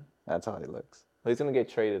 Yeah. That's how he looks. He's gonna get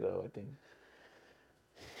traded though, I think.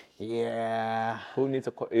 Yeah. Who needs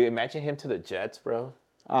a? Imagine him to the Jets, bro.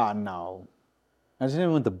 Oh, no. Imagine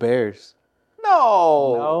him with the Bears.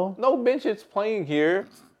 No midgets playing here.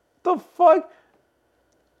 The fuck?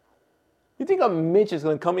 You think a midget is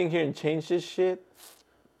gonna come in here and change this shit?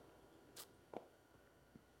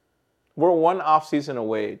 We're 1 off season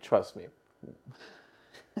away. Trust me.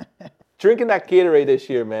 Drinking that Gatorade this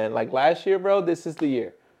year, man. Like last year, bro. This is the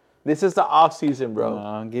year. This is the off season, bro.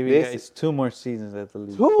 I'll give you guys 2 more seasons at the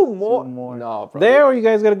league. 2 more? No, bro. There, or you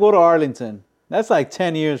guys got to go to Arlington. That's like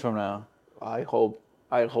 10 years from now. I hope,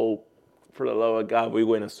 for the love of God, we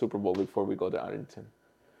win a Super Bowl before we go to Arlington.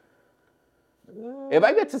 If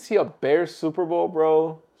I get to see a Bears Super Bowl,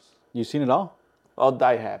 bro, You seen it all? I'll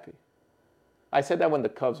die happy. I said that when the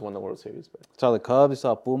Cubs won the World Series, but Saw the Cubs, you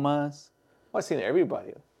saw Pumas. I've seen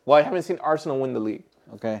everybody. Well, I haven't seen Arsenal win the league.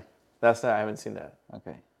 Okay. That's that. I haven't seen that.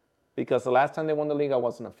 Okay. Because the last time they won the league, I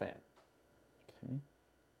wasn't a fan. Okay.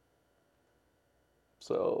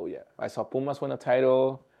 So, yeah. I saw Pumas win a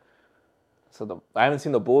title. So I haven't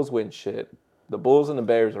seen the Bulls win shit. The Bulls and the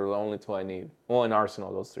Bears are the only 2 I need. Well, and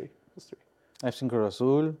Arsenal, those 3. I've seen Cruz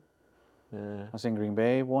Azul. Yeah. I've seen Green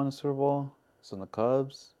Bay won the Super Bowl. I've seen the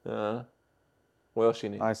Cubs. What else you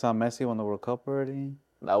need? I saw Messi won the World Cup already.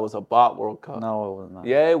 That was a bot World Cup. No, it was not.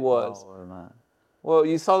 Yeah, it was. No, it was not. Well,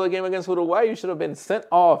 you saw the game against Uruguay. You should have been sent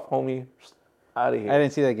off, homie. Out of here. I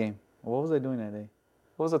didn't see that game. What was I doing that day? It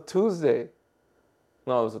was a Tuesday.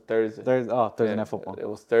 No, it was a Thursday. Thursday Yeah, Night Football. It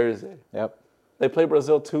was Thursday. Yep. They play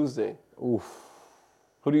Brazil Tuesday. Oof.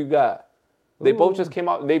 Who do you got? They both just came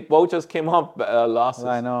out. They both just came off losses.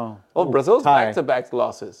 I know. Oh, Brazil's tie. back-to-back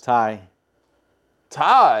losses. Tie.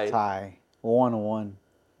 1-1.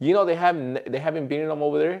 You know they haven't beaten them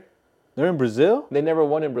over there. They're in Brazil? They never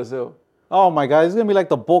won in Brazil. Oh my God, it's gonna be like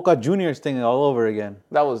the Boca Juniors thing all over again.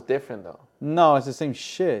 That was different though. No, it's the same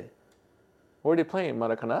shit. Where are they playing?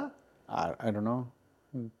 Maracanã? I don't know.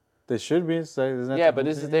 They should be. Yeah, but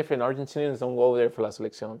this is different. Argentinians don't go over there for la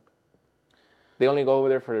selección. They only go over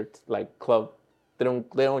there for like club. They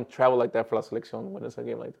don't travel like that for la selección when it's a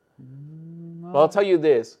game like that. But I'll tell you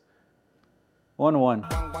this. 1-1.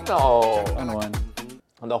 No. 1-1.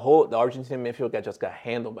 And the Argentine midfield just got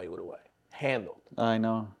handled by Uruguay. Handled. I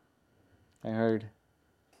know. I heard.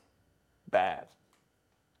 Bad.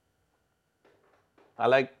 I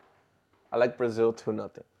like Brazil 2-0.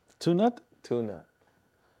 2-0? 2-0.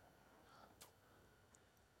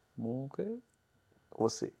 Okay. We'll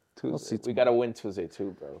see. Tuesday. We'll see We gotta win Tuesday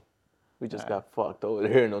too, bro. We just got fucked over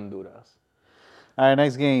there in Honduras. All right,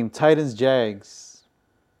 next game. Titans-Jags.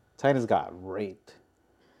 Titans got raped.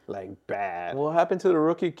 Like, bad. What happened to the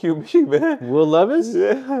rookie QB, man? Will Levis?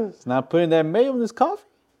 Yeah. He's not putting that mayo in his coffee.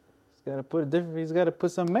 He's got to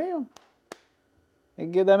put some mayo.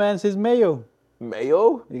 And give that man his mayo.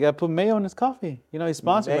 Mayo? You got to put mayo in his coffee. You know, he's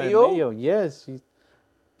sponsored by Mayo? mayo. Yes.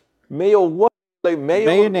 Mayo what? Like mayo?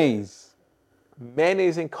 Mayonnaise.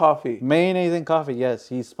 Mayonnaise in coffee. Mayonnaise and coffee, yes.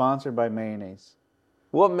 He's sponsored by mayonnaise.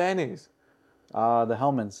 What mayonnaise? The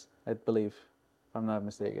Hellmann's, I believe, if I'm not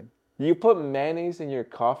mistaken. You put mayonnaise in your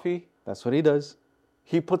coffee? That's what he does.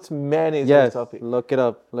 He puts mayonnaise in his coffee. Look it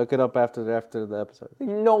up. Look it up after the episode.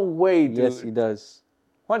 No way, dude. Yes, he does.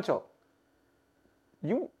 Juancho,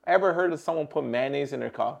 you ever heard of someone put mayonnaise in their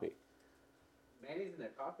coffee? Mayonnaise in their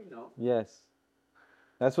coffee? No. Yes.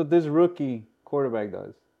 That's what this rookie quarterback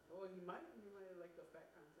does. Oh, he might like the fat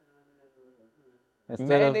content on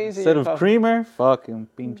it. Instead of creamer, fucking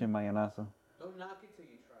pinche mayonazo. Don't knock it till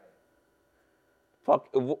you try it. Fuck.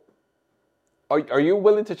 Are you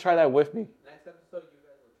willing to try that with me? Next episode, you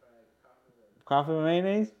guys will try Coffee with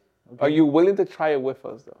mayonnaise? Okay. Are you willing to try it with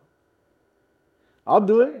us, though? I'll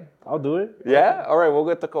do it. Yeah? All right, we'll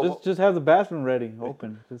get the call. Just have the bathroom ready,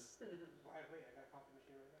 open. Just.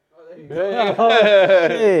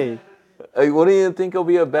 Hey. What do you think will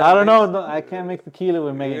be a bad? I don't know. No, I can't make tequila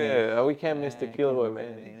with mayonnaise. Yeah, we can't mix tequila with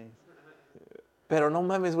mayonnaise. Pero no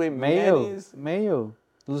mames, güey. Mayo.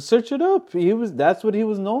 Search it up. That's what he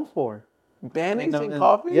was known for. Mayonnaise in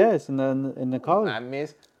coffee? Yes, in the college. I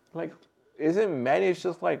miss, like, isn't mayonnaise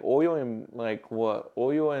just like oil and like what?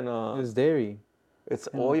 Oil and It's dairy. It's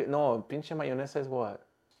oil. No, pinche mayonesa is what?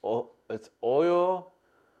 It's oil.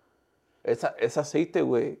 It's aceite,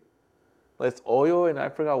 güey. It's oil and I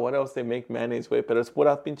forgot what else they make mayonnaise with, but it's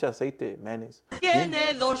pura pinche aceite, mayonnaise.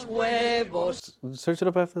 Tiene dos huevos. Search it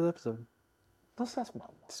up after the episode. No seas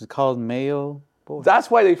mamón. It's called mayo. Boy. That's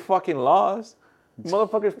why they fucking lost.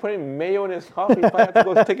 Motherfuckers putting mayo in his coffee. If I have to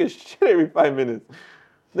go take a shit every 5 minutes.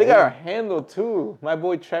 They got a handle too. My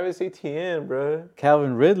boy Travis Etienne, bro.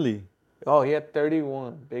 Calvin Ridley. Oh, he had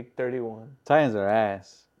 31. Big 31. Titans are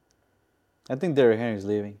ass. I think Derrick Henry's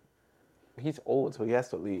leaving. He's old, so he has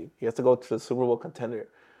to leave. He has to go to the Super Bowl contender.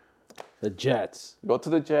 The Jets. Go to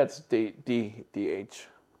the Jets, DH.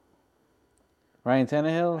 Ryan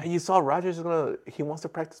Tannehill. You saw Rodgers he wants to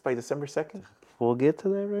practice by December 2nd. We'll get to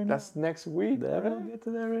that right now. That's next week. We'll get to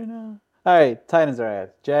that right now. All right, Titans are ass.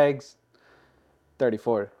 Jags,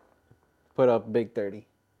 34. Put up big 30.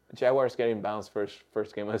 Jaguars getting bounced first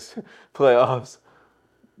game of playoffs.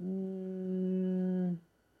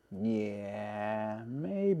 Yeah,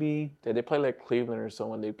 maybe. Did they play like Cleveland or so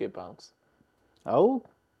when they get bounced? Oh,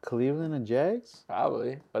 Cleveland and Jags?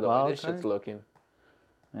 Probably. But the way this shit's looking.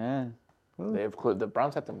 Yeah. The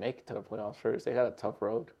Browns have to make it to the playoffs first. They got a tough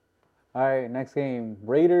road. All right, next game.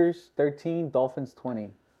 Raiders 13, Dolphins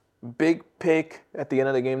 20. Big pick at the end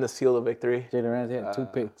of the game to seal the victory. Jalen Ramsey had 2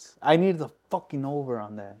 picks. I needed the fucking over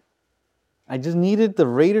on that. I just needed the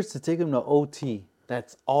Raiders to take him to OT.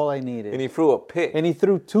 That's all I needed. And he threw a pick. And he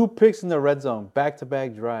threw 2 picks in the red zone,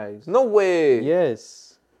 back-to-back drives. No way.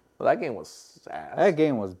 Yes. Well, that game was ass. That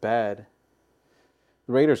game was bad.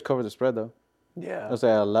 The Raiders covered the spread, though. Yeah. It was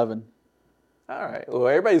at 11. All right. Well,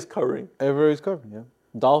 everybody's covering. Everybody's covering, yeah.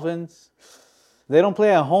 Dolphins, they don't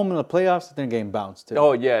play at home in the playoffs, they're game bounced, too.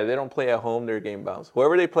 Oh, yeah. They don't play at home, they're game bounced.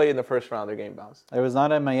 Whoever they play in the first round, they're game bounced. It was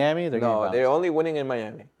not at Miami, they're game bounced. No, they're only winning in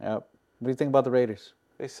Miami. Yep. What do you think about the Raiders?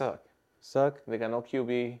 They suck. Suck? They got no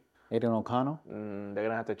QB. Aiden O'Connell? They're going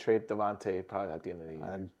to have to trade Devontae probably at the end of the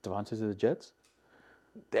year. Devontae to the Jets?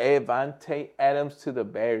 Devontae Adams to the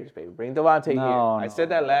Bears, baby. Bring Devontae here. I said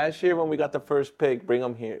that last year when we got the first pick. Bring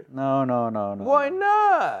him here. No. Why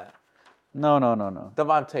not? No.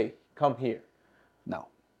 Devontae, come here. No.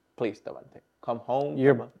 Please, Devontae. Come home.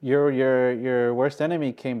 Your worst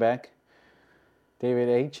enemy came back. David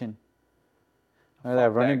Achen. Remember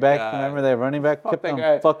that running back? Remember that running back kept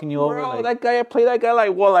on fucking you over? Bro, that guy, I played that guy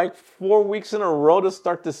like 4 weeks in a row to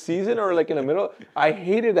start the season or like in the middle. I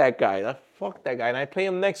hated that guy. Fuck that guy. And I play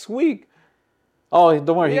him next week. Oh,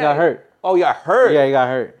 don't worry. He got hurt. Oh, he got hurt? Yeah, he got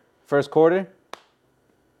hurt. First quarter.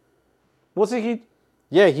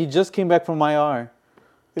 Yeah, he just came back from IR.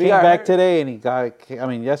 Came back today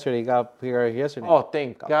and yesterday he got here yesterday. Oh,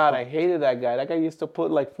 thank God. I hated that guy. That guy used to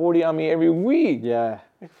put like 40 on me every week. Yeah.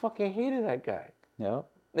 I fucking hated that guy. Yep.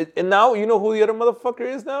 And now, you know who the other motherfucker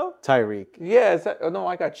is now? Tyreek. Yeah, no,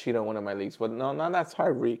 I got cheated on one of my leagues, but no, not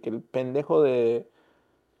Tyreek. El pendejo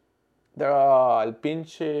el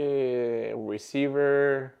pinche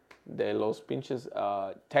receiver de los pinches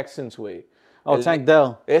Texans, güey. Oh, Tank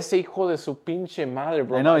Dell. Ese hijo de su pinche madre,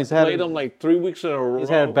 bro. I know, he's had played him like 3 weeks in a row. He's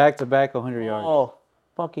had back-to-back 100 yards. Oh,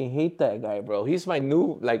 fucking hate that guy, bro. He's my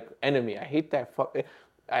new, enemy. I hate that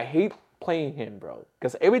I hate playing him, bro.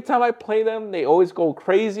 Because every time I play them, they always go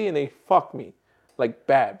crazy and they fuck me. Like,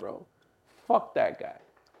 bad, bro. Fuck that guy.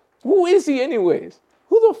 Who is he anyways?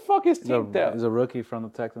 Who the fuck is Tank Dell? He's a rookie from the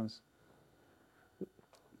Texans.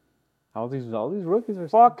 All these rookies are...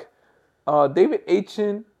 Fuck David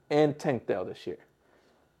Achen and Tank Dell this year.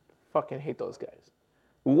 Fucking hate those guys.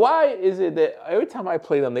 Why is it that every time I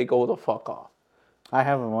play them, they go the fuck off? I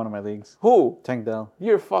have him in one of my leagues. Who? Tank Dell.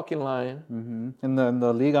 You're fucking lying. Mm-hmm. In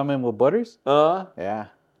the league I'm in with Butters. Yeah.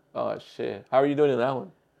 Oh shit. How are you doing in that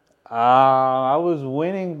one? I was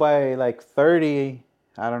winning by like 30.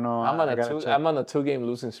 I don't know. I'm on a 2-game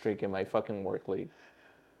losing streak in my fucking work league,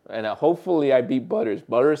 and hopefully I beat Butters.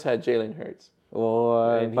 Butters had Jalen Hurts.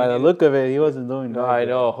 Well, by the look of it, he wasn't doing that. No, I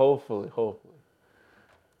know. Hopefully. All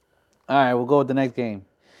right, we'll go with the next game.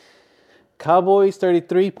 Cowboys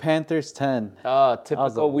 33, Panthers 10.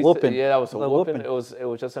 Typical. Whooping. That was a whooping. It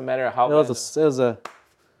was just a matter of how. It was a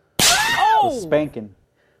spanking.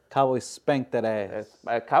 Cowboys spanked that ass.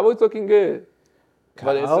 Cowboys looking good.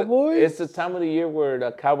 Cowboys? But it's the time of the year where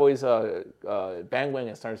the Cowboys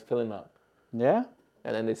bandwagon starts filling up. Yeah?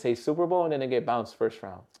 And then they say Super Bowl, and then they get bounced first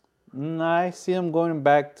round. I see them going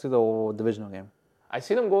back to the divisional game. I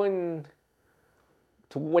see them going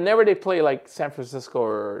to whenever they play like San Francisco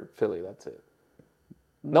or Philly. That's it.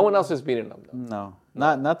 No one else is beating them though.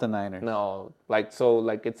 No. Not the Niners. No,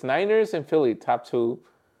 it's Niners and Philly top 2,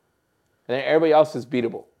 and then everybody else is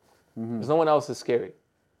beatable. Mm-hmm. There's no one else is scary.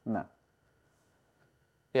 No.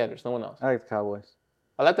 Yeah, there's no one else. I like the Cowboys.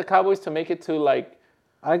 I like the Cowboys to make it to like.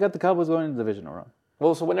 I got the Cowboys going in the divisional round.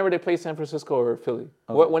 Well, so whenever they play San Francisco or Philly,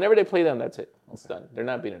 whenever they play them, that's it. It's done. They're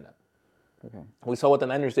not beating them. Okay. We saw what the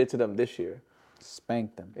Niners did to them this year.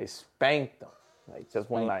 Spanked them. They spanked them. Like just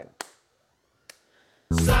one line.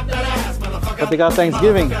 But they got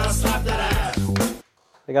Thanksgiving.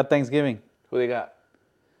 They got Thanksgiving. Who they got?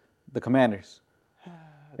 The Commanders.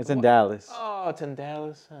 It's in Dallas. Oh, it's in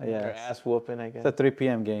Dallas. Yes. They're ass whooping, I guess. It's a 3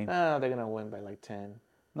 p.m. game. Oh, they're gonna win by like 10.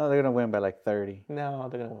 No, they're gonna win by like 30. No,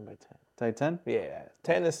 they're gonna win by 10. Say 10? Yeah,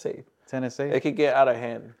 10 is safe. 10 is safe? They could get out of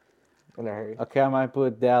hand in a hurry. Okay, I might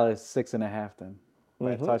put Dallas 6.5 then.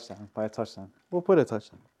 By a touchdown. We'll put a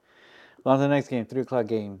touchdown. On to the next game, 3 o'clock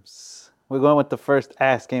games. We're going with the first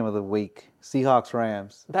ass game of the week. Seahawks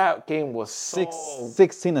Rams. That game was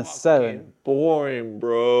 16-7. Boring,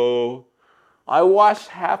 bro. I watched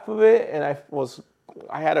half of it and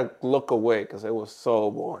I had to look away because it was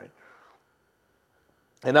so boring.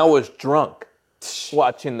 And I was drunk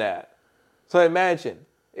watching that. So imagine,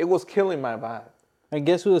 it was killing my vibe. And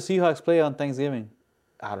guess who the Seahawks play on Thanksgiving?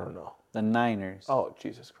 I don't know. The Niners. Oh,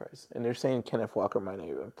 Jesus Christ. And they're saying Kenneth Walker might not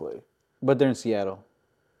even play. But they're in Seattle.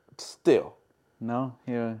 Still. No?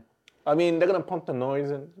 Yeah. I mean, they're going to pump the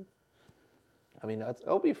noise in. I mean,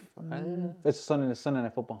 it'll be fun. It's Sunday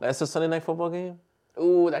Night Football. That's a Sunday Night Football game?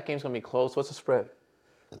 Ooh, that game's going to be close. What's the spread?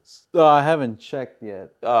 I haven't checked yet.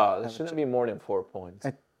 There shouldn't be more than 4 points.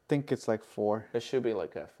 I think it's like 4. It should be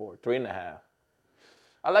like at 4, 3.5.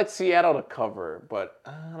 I like Seattle to cover, but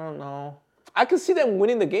I don't know. I can see them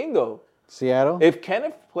winning the game though. Seattle? If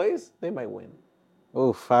Kenneth plays, they might win.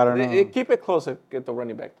 Oof, I don't know. Keep it close if the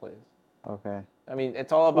running back plays. Okay. I mean,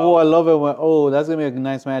 it's all about. Oh, I love it when. Oh, that's gonna be a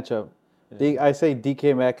nice matchup. Yeah. I say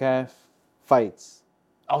DK Metcalf fights.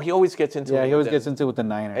 Oh, he always gets into. Yeah, he always gets into it with the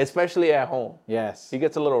Niners, especially at home. Yes. He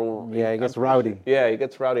gets a little. Yeah, he gets rowdy. Yeah, he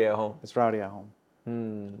gets rowdy at home. It's rowdy at home.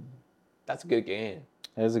 That's a good game.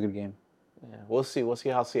 It is a good game. Yeah, we'll see. We'll see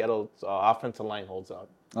how Seattle's offensive line holds up.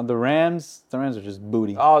 On the Rams are just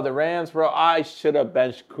booty. Oh, the Rams, bro. I should have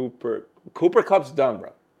benched Cooper. Cooper Kupp's done,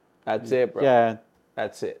 bro. That's it, bro. Yeah.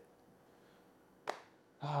 That's it.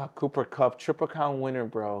 Cooper Kupp, Triple Crown winner,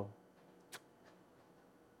 bro.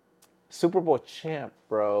 Super Bowl champ,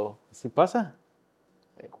 bro. ¿Sí pasa?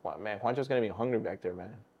 Hey, man, Juancho's going to be hungry back there,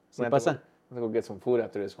 man. ¿Sí pasa? Let's go get some food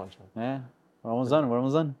after this, Juancho. Yeah. We're almost done.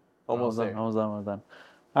 Almost there. Almost done.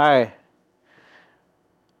 All right.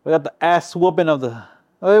 We got the ass whooping of the...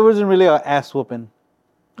 Oh, it wasn't really an ass whooping.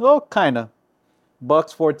 Oh, kind of.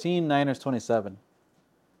 Bucks 14, Niners 27.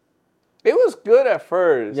 It was good at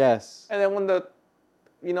first. Yes. And then when the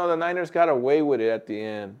Niners got away with it at the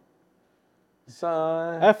end.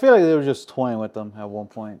 Son. I feel like they were just toying with them at one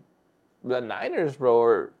point. The Niners, bro,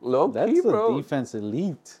 are low-key, That's bro. the defense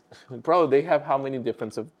elite. Bro, they have how many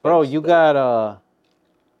defensive... Bro, you got...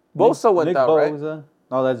 Bosa went out, right? Bosa.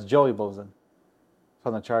 No, that's Joey Bosa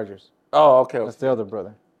from the Chargers. Oh, okay. That's the other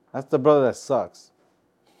brother. That's the brother that sucks.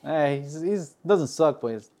 Hey, he's doesn't suck, but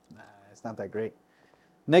it's not that great.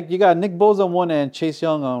 You got Nick Bosa on one end, Chase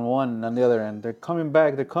Young on one on the other end. They're coming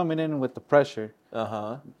back. They're coming in with the pressure. You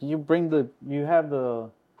have the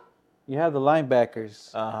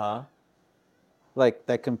linebackers. Like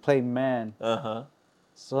that can play man.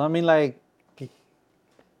 So I mean, like,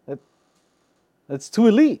 it's too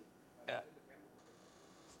elite.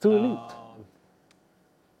 It's too elite.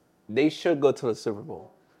 They should go to the Super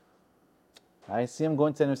Bowl. I see them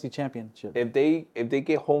going to the NFC Championship. If they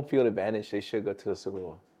get home field advantage, they should go to the Super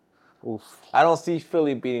Bowl. Oof. I don't see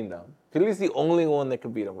Philly beating them. Philly's the only one that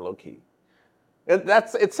can beat them low key.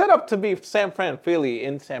 It's set up to be San Fran, Philly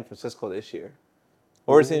in San Francisco this year,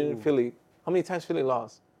 or is it in Philly? How many times Philly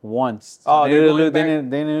lost? Once. Oh, they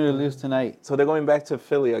didn't lose tonight. So they're going back to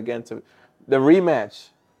Philly again to the rematch.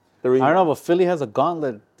 I don't know, but Philly has a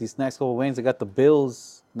gauntlet these next couple of games. They got the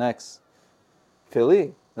Bills next.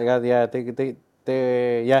 Philly. They got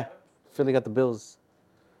Philly got the Bills.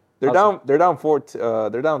 They're down. They're down 4.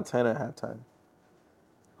 They're down 10 at halftime.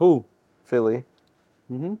 Who? Philly.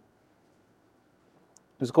 Mm-hmm.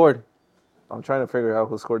 Who scored? I'm trying to figure out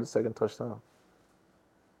who scored the second touchdown.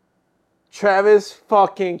 Travis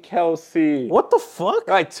fucking Kelce. What the fuck?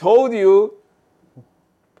 I told you.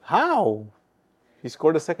 How? He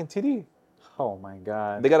scored the second TD. Oh my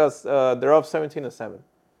God. They got us. They're up 17-7.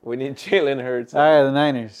 We need Jalen Hurts. All right, the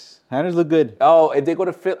Niners. Niners look good. Oh, if they go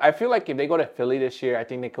to Philly, I feel like if they go to Philly this year, I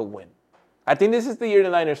think they could win. I think this is the year the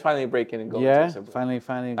Niners finally break in and go. Yeah, to the Super Bowl.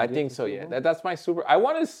 finally. I think so. Yeah, that's my super. I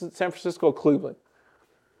wanted San Francisco, Cleveland.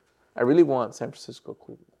 I really want San Francisco,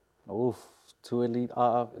 Cleveland. Oof, two elite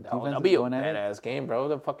That'll be a badass game, bro.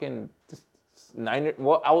 The fucking Niners.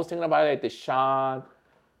 Well, I was thinking about like Deshaun,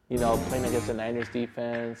 playing against the Niners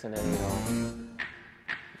defense, and then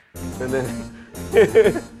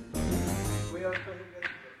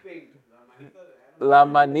La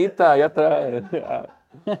manita allá atrás.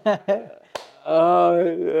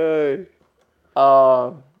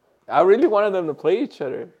 I really wanted them to play each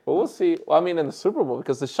other, but we'll see. Well, I mean, in the Super Bowl,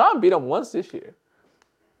 because Deshaun beat them once this year.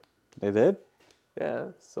 They did?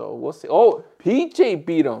 Yeah, so we'll see. Oh, PJ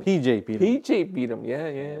beat him. PJ beat him. PJ beat him. Yeah.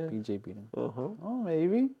 PJ beat him. Uh-huh. Oh,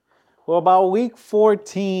 maybe. Well, about week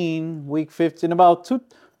 14, week 15, about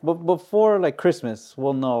before like Christmas,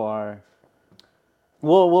 we'll know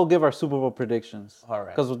we'll give our Super Bowl predictions. All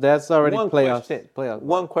right. Because that's already playoffs.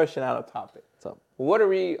 One question out of topic. What's up? What are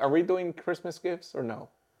we doing Christmas gifts or no?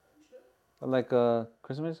 Like a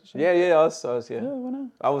Christmas shit? Yeah, us, yeah. Yeah, why not?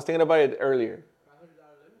 I was thinking about it earlier.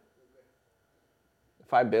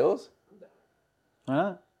 $5? Why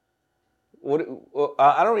not?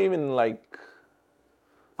 I don't even like.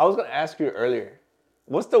 I was gonna ask you earlier.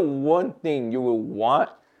 What's the one thing you would want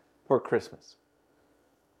for Christmas?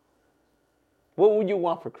 What would you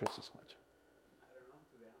want for Christmas, Much?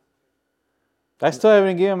 I still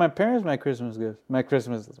haven't given my parents my Christmas gift. My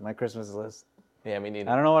Christmas list. Yeah, me neither.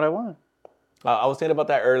 I don't know what I want. I was thinking about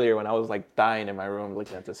that earlier when I was like dying in my room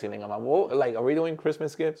looking at the ceiling. I'm like, whoa, like, are we doing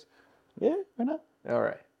Christmas gifts? Yeah, why not? All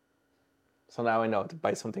right. So now I know to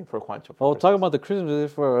buy something for Juancho. Well, talk about the Christmas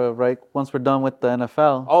gift for once we're done with the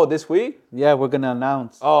NFL. Oh, this week? Yeah, we're gonna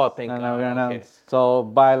announce. Oh, thank God. We're gonna announce. Okay. So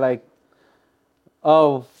by like,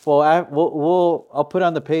 I'll put it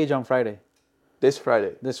on the page on Friday. This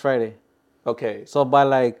Friday. This Friday. Okay. So by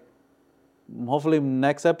like, hopefully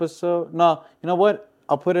next episode. No, you know what?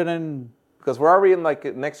 I'll put it in. Because we're already in like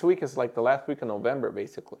next week is like the last week of November,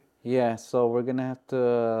 basically. Yeah, so we're gonna have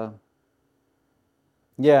to.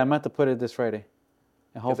 Yeah, I'm gonna have to put it this Friday,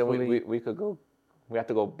 and hopefully we could go. We have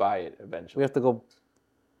to go buy it eventually. we have to go.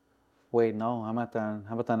 Wait, no, I'm about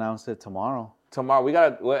to announce it tomorrow. Tomorrow we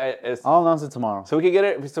gotta. I'll announce it tomorrow. So we can get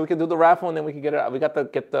it. So we can do the raffle and then we can get it. We got to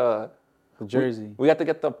get the jersey. We got to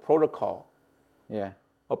get the protocol. Yeah.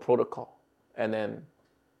 A protocol, and then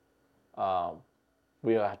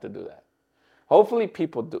we'll have to do that. Hopefully,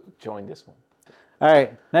 people join this one. All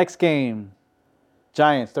right, next game.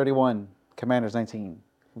 Giants 31, Commanders 19.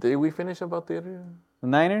 Did we finish about the other? The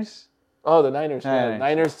Niners? Oh, the Niners. Yeah.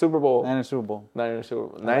 Niners Super Bowl. Niners Super Bowl. Niners Super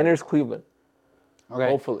Bowl. Niners Cleveland. Okay.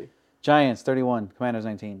 Hopefully. Giants 31, Commanders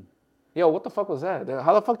 19. Yo, what the fuck was that?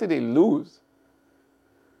 How the fuck did they lose?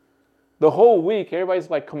 The whole week, everybody's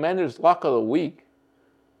like Commanders lock of the week.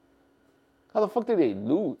 How the fuck did they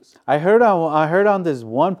lose? I heard on this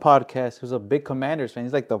one podcast who's a big Commanders fan.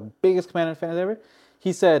 He's like the biggest Commanders fan ever.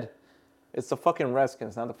 He said, "It's the fucking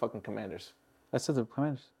Redskins, not the fucking Commanders." I said the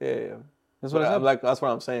Commanders. Yeah. That's what I said. Like that's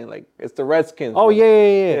what I'm saying. Like it's the Redskins. Oh bro.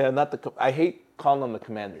 yeah. Yeah, not the. I hate calling them the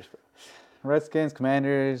Commanders. Bro. Redskins,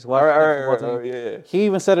 Commanders. All right, yeah. He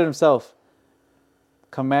even said it himself.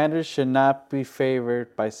 Commanders should not be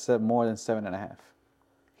favored by more than 7.5.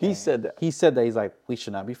 He said that. He said that. He's like, we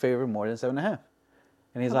should not be favored more than 7.5.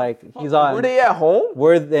 And he's like, he's on. Were they at home?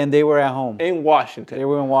 And they were at home. In Washington. They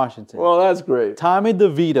were in Washington. Well, that's great. Tommy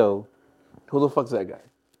DeVito. Who the fuck's that guy?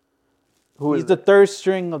 He's the third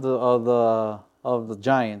string of the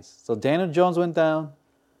Giants. So Daniel Jones went down.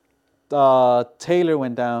 Taylor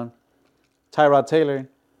went down. Tyrod Taylor.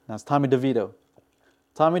 Now it's Tommy DeVito.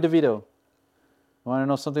 Tommy DeVito. You want to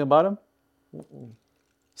know something about him? He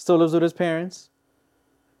still lives with his parents.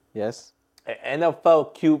 Yes. An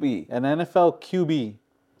NFL QB. An NFL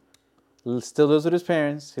QB. Still lives with his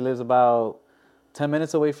parents. He lives about 10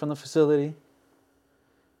 minutes away from the facility.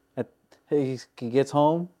 he gets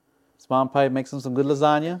home. His mom probably makes him some good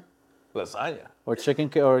lasagna Lasagna. or chicken,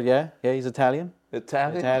 or yeah, he's Italian.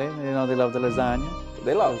 Italian. Italian, you know, they love the lasagna.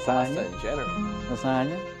 They love Lasagna. pasta in general.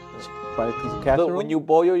 Lasagna. Probably some casserole. Look, when you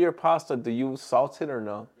boil your pasta, do you salt it or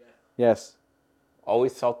no? Yes.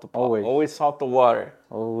 Always salt the pot. Always. Always salt the water.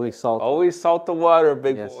 Always salt. Always salt the water,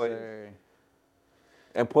 big Yes, boy. sir.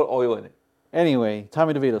 And put oil in it. Anyway,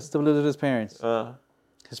 Tommy DeVito still lives with his parents.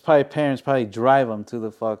 His parents drive him to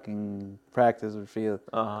the fucking practice or field.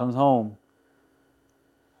 Comes home,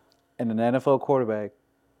 and an NFL quarterback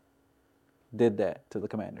did that to the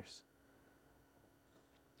Commanders.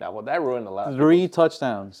 Well, that ruined a lot. 3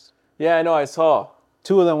 touchdowns. Yeah, I know. I saw.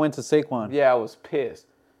 2 of them went to Saquon. Yeah, I was pissed.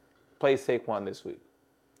 Play Saquon this week.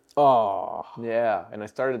 Oh. Yeah, and I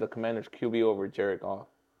started the Commanders QB over Jared Goff.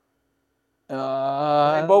 They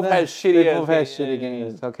both had shitty They ass both had games. shitty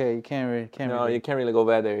games. Okay, you can't really. No, you can't really go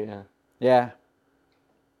bad there. Yeah. Yeah.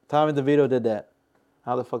 Tommy DeVito did that.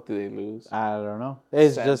 How the fuck did they lose? I don't know.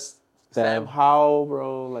 It's just Sam Howell,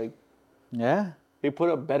 bro. Like, yeah. he put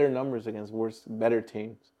up better numbers against better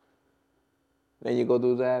teams. Then you go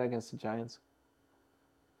do that against the Giants.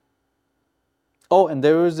 Oh, and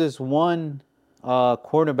there was this one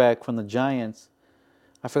quarterback from the Giants.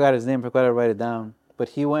 I forgot his name. I forgot to write it down. But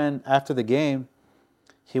he went after the game.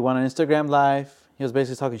 He went on Instagram Live. He was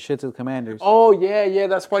basically talking shit to the Commanders. Oh yeah,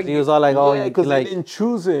 that's why He was all like, "Oh, because like, they didn't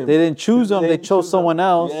choose him. They didn't choose him. They chose someone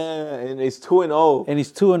else." Yeah, and it's 2-0. And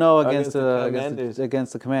he's 2-0 Against the Commanders.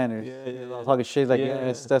 against the Commanders. Yeah. Talking shit like,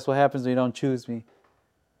 yes, that's what happens when you don't choose me.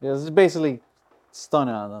 It was basically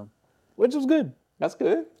stunning on them, which was good. That's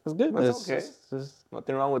good. It's good. That's okay. It's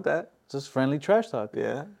Nothing wrong with that. just friendly trash talk.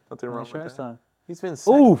 Yeah, nothing wrong Friendly with trash that. talk. He's been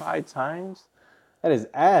sacked Oof. 5 times. That is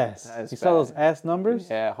ass. That is You saw bad. those ass numbers?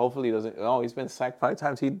 Yeah, hopefully he doesn't. Oh, he's been sacked 5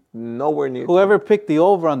 times. He nowhere near. Whoever picked the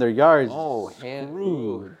over on their yards. Oh,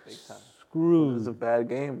 screwed. Big time. It Screwed. was a bad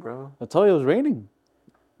game, bro. I told you it was raining.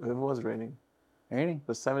 It was raining. Raining.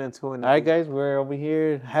 The 7-2 All right, guys, we're over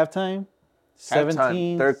here halftime.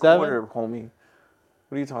 17, third 7. quarter, homie.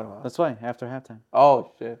 What are you talking about? That's why, after halftime.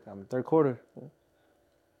 Oh shit! Third quarter.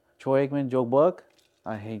 Troy Aikman, Joe Buck.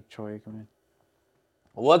 I hate Troy Aikman.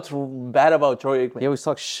 What's bad about Troy Aikman? He always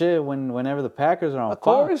talks shit whenever the Packers are on Of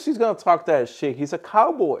course he's gonna talk that shit. He's a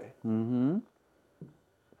cowboy. Mm-hmm.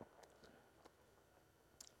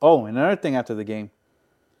 Oh, another thing after the game.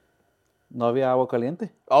 No había agua caliente.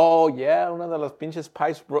 Oh yeah, una de las pinches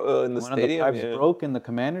pipes in the One stadium. of the pipes broke in the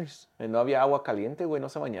Commanders. And no había agua caliente, güey. No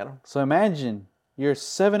se bañaron. So imagine you're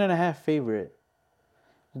 7.5 favorite.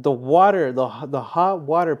 The water, the hot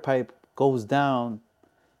water pipe goes down.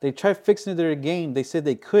 They tried fixing it their game. They said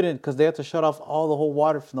they couldn't because they had to shut off the whole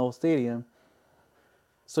water from the whole stadium.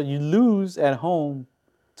 So you lose at home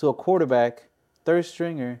to a quarterback, third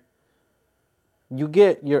stringer. You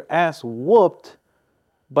get your ass whooped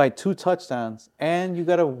by 2 touchdowns, and you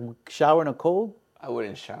got to shower in a cold? I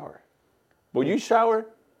wouldn't shower. Would you shower?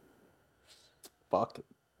 Fuck it.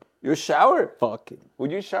 You shower? Fuck it.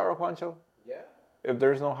 Would you shower, Juancho? Yeah, If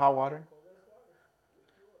there's no hot water?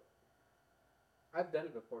 I've done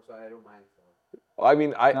it before, so I don't mind. I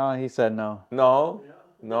mean, No, he said no. no.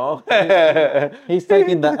 He's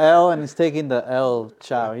taking the L and he's taking the L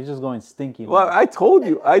shower. He's just going stinky. Well, I told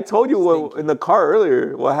you what, in the car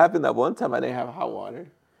earlier what happened that one time. I didn't have hot water.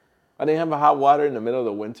 I didn't have hot water in the middle of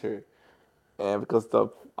the winter, and because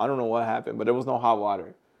I don't know what happened, but there was no hot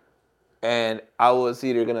water, and I was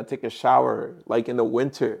either gonna take a shower like in the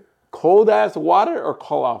winter, cold ass water, or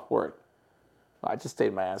call off work. I just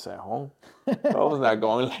stayed my ass at home. I was not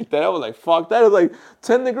going like that. I was like, fuck that. It was like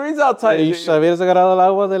 10 degrees outside. You should have agarrado el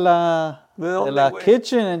agua de la way.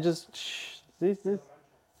 kitchen and just.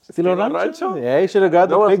 Estilo rancho. rancho? Yeah, you should have grabbed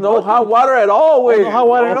There the was big no bucket. hot water at all, güey. No hot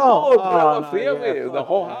water at all. No, Oh, agua no, fría, yeah, güey. fuck The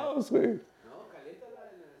whole that. house, güey.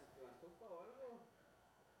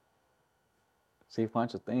 See,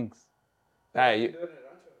 Pancho thinks. Nah, you-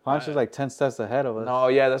 Pancho's like 10 steps ahead of us. No,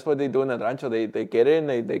 yeah, that's what they do in the rancho. They get it and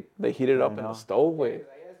they heat it up in the know. stove, güey.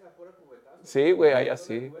 Sí, güey, allá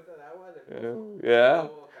sí. Yeah.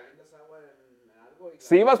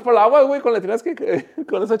 Sí, vas por el agua, güey, con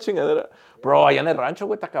con esa chingadera. Bro, allá en el rancho,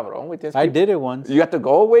 güey, está cabrón, güey. I did it once. You have to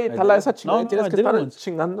go, güey, está la did. esa chingada. No, Tienes I que did it estar once.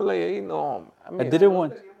 chingándole ahí. No, I mames. did it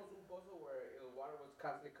once. Teníamos un pozo where el water was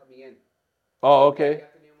constantly coming in. Oh, okay. Ya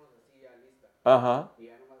teníamos así ya lista. Ajá. Y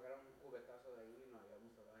ya nomás agarraron un cubetazo de ahí y nos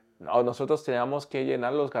íbamos a baño. No, nosotros teníamos que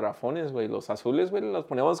llenar los garrafones, güey. Los azules, güey, los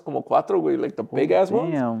poníamos como 4, güey. Like the big ass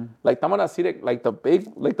ones. Damn. Like, estaban así, like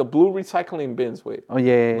the blue recycling bins, güey. Oh,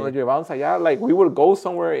 yeah. Nos llevábamos allá, like, we would go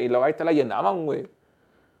somewhere y luego ahí te la llenaban, güey.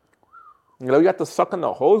 Y luego you had to suck on the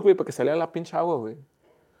hose, güey, para que saliera la pinche agua, güey.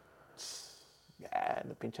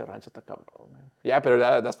 The pinche rancho está cabrón, man. Yeah,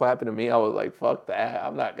 but that's what happened to me. I was like, fuck that.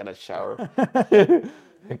 I'm not going to shower.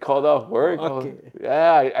 I called off work.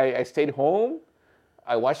 I stayed home.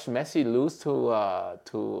 I watched Messi lose to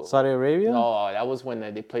Saudi Arabia? No, that was when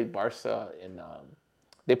they played Barca and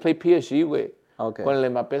they played PSG with. Okay. Con el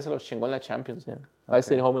Mbappé se los chingó en la Champions. Yeah. I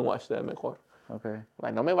stayed home and watched that mejor. Okay.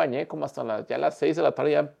 Like, no me bañé como hasta ya las 6 de la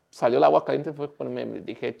tarde ya salió el agua caliente. Fue cuando me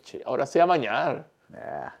dije, ahora sí a bañar.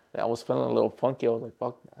 Yeah. I was feeling a little funky. I was like,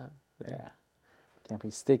 fuck that. Yeah. Can't be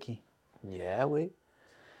sticky. Yeah, wait.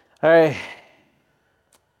 All right.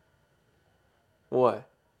 What?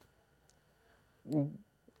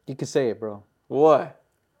 You can say it, bro. What?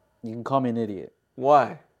 You can call me an idiot.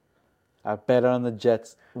 Why? I bet on the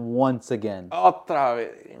Jets once again. Otra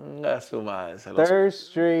vez. Venga su madre. Third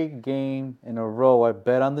straight game in a row, I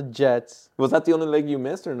bet on the Jets. Was that the only leg you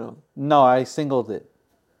missed or no? No, I singled it.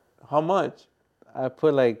 How much? I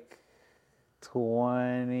put like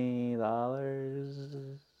 $20.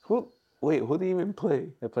 Who did you even play?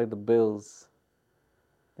 They played the Bills.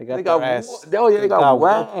 They got they got waxed.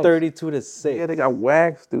 32-6. Yeah, they got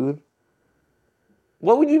waxed, dude.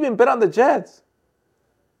 What would you even bet on the Jets?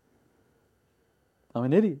 I'm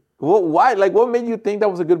an idiot. Why? Like, what made you think that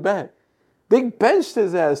was a good bet? They benched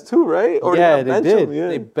his ass too, right? Or Yeah, they did. Him? Yeah.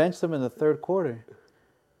 They benched him in the third quarter.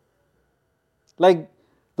 Like,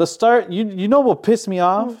 the start, you know what pissed me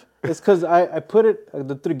off? It's because I put it,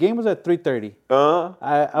 the game was at 3:30.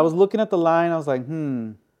 I was looking at the line, I was like,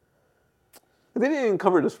 They didn't even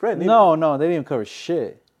cover the spread. No, they didn't even cover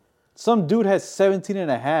shit. Some dude had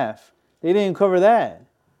 17.5. They didn't even cover that.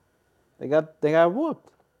 They got whooped.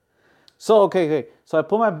 So, okay. So I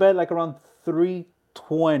put my bet like around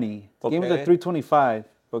 3:20. The game was at 3:25.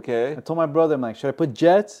 Okay. I told my brother, I'm like, should I put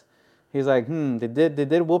Jets? He's like, they did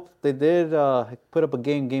put up a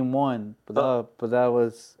game one, but that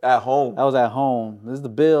was at home. That was at home. This is the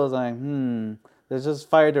Bills. I'm like, they just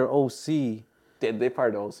fired their OC. They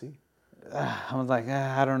fired the OC? I was like,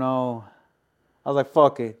 I don't know. I was like,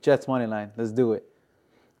 fuck it, Jets money line, let's do it.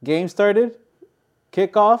 Game started,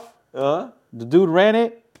 kickoff. The dude ran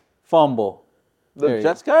it, fumble. The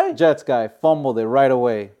Jets guy? Jets guy fumbled it right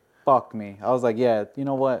away. Fuck me. I was like, yeah, you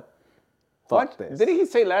know what? Fuck this. Didn't he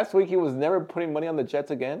say last week he was never putting money on the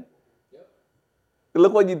Jets again? Yep.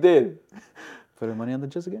 Look what you did. Putting money on the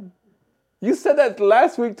Jets again? You said that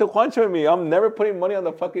last week to Juancho and me. I'm never putting money on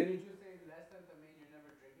the fucking... Didn't you say last time that made you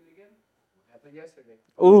never drinking again? Happened yesterday.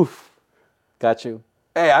 Oof. Got you.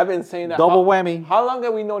 Hey, I've been saying that. Double whammy. How long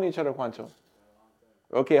have we known each other, Juancho?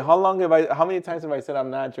 Okay, how many times have I said I'm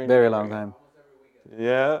not drinking? Very long time. Almost every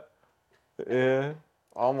weekend. Yeah.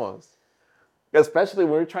 Almost. Especially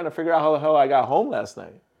when we were trying to figure out how the hell I got home last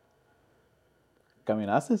night.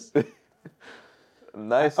 Caminaces?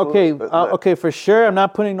 Nice. Okay, for sure I'm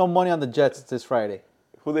not putting no money on the Jets this Friday.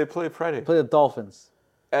 Who they play Friday? Play the Dolphins.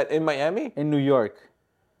 In Miami? In New York.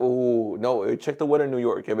 Oh, no. Check the weather in New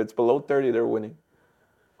York. If it's below 30, they're winning.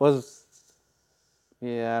 I don't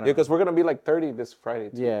know. Because we're going to be like 30 this Friday,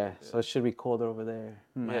 too. Yeah, so it should be colder over there.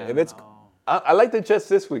 Yeah, if it's... I like the Jets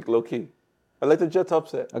this week, low-key. I like the Jets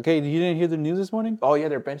upset. Okay, you didn't hear the news this morning? Oh, yeah,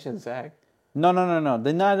 they're benching Zach. No.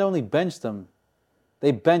 They not only benched him,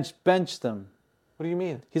 they benched him. What do you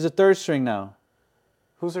mean? He's a third string now.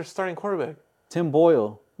 Who's their starting quarterback? Tim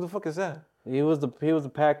Boyle. Who the fuck is that? He was the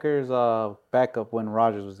Packers' backup when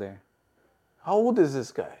Rodgers was there. How old is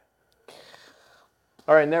this guy?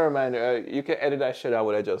 All right, never mind. You can edit that shit out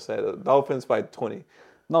what I just said. Dolphins by 20.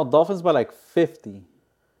 No, Dolphins by like 50.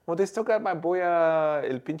 Well, they still got my boy,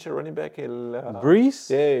 el pinche running back, Brees?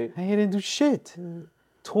 Yeah. He didn't do shit.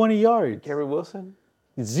 20 yards. Gary Wilson?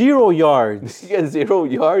 0 yards. He got 0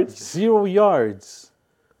 yards? 0 yards.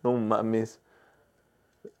 No mames.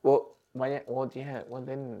 Well, yeah. Well,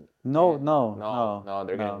 then... No,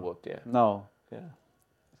 they're getting whooped, yeah. No. Yeah.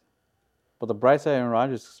 But the bright side, Aaron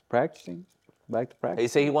Rodgers is practicing. Back to practice. They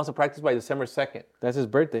say he wants to practice by December 2nd. That's his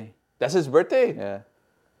birthday. That's his birthday? Yeah.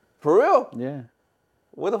 For real? Yeah.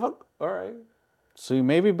 What the fuck? All right. So he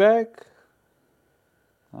may be back.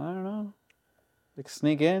 I don't know. They can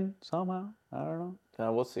sneak in somehow. I don't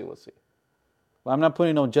know. We'll see. But I'm not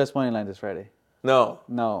putting no Jets money line this Friday. No.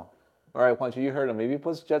 No. All right, Juancho, you heard him. If he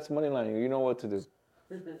puts Jets money line, you know what to do.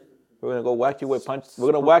 We're gonna go whack you with punch.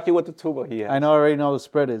 We're gonna whack you with the tuba he has. I already know the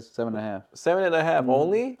spread is 7.5. 7.5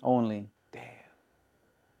 only? Only. Damn.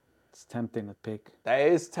 It's tempting to pick. That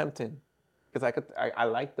is tempting. Because I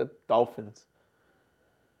like the Dolphins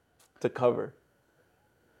to cover.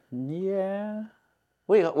 Yeah.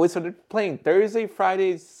 Wait, so they're playing Thursday,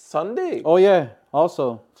 Friday, Sunday? Oh yeah.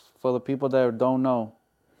 Also, for the people that don't know.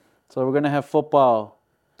 So we're gonna have football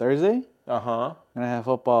Thursday? Uh-huh. We're gonna have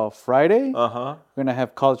football Friday. Uh-huh. We're gonna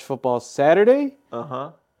have college football Saturday.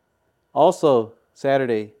 Uh-huh. Also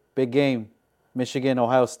Saturday, big game, Michigan,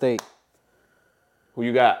 Ohio State. Who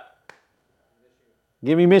you got?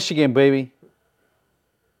 Give me Michigan, baby.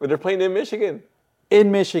 But they're playing in Michigan. In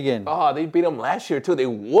Michigan. Oh, they beat them last year, too. They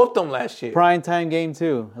whooped them last year. Prime time game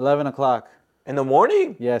too, 11 o'clock. In the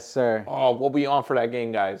morning? Yes, sir. Oh, what we on for that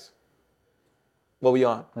game, guys? What we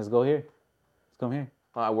on? Let's go here. Let's come here.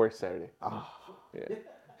 Oh, I work Saturday. Oh. Yeah.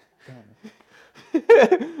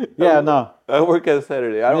 Yeah, no. I work on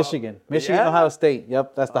Saturday. Michigan, Yeah? Ohio State.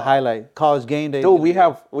 Yep, that's the highlight. College game day. Dude, we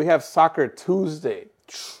have soccer Tuesday.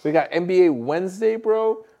 We got NBA Wednesday,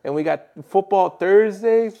 bro. And we got football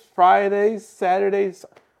Thursdays, Fridays, Saturdays.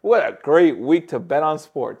 What a great week to bet on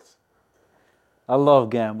sports. I love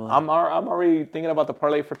gambling. I'm already thinking about the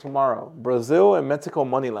parlay for tomorrow. Brazil and Mexico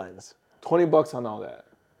money lines. $20 on all that.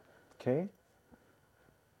 Okay.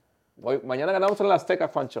 Mañana ganamos en la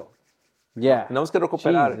Azteca, Fancho. Yeah. Tenemos que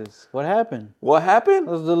recuperar. Jesus. What happened? What happened?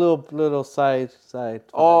 That was a little side.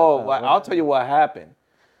 Oh, well, I'll tell you what happened.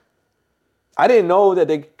 I didn't know that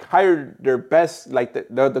they hired their best, like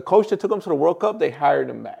the coach that took them to the World Cup, they hired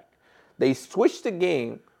him back. They switched the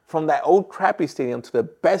game from that old crappy stadium to the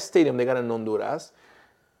best stadium they got in Honduras.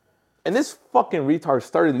 And this fucking retard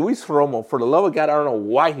started Luis Romo. For the love of God, I don't know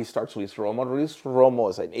why he starts Luis Romo. Luis Romo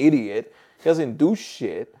is an idiot. He doesn't do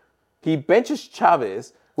shit. He benches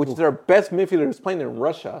Chavez, which is their best midfielder who's playing in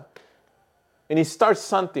Russia. And he starts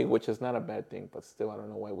something, which is not a bad thing, but still, I don't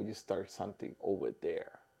know why would you start something over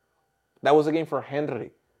there. That was a game for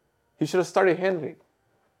Henry. He should have started Henry.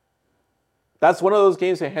 That's one of those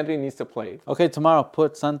games that Henry needs to play. Okay, tomorrow,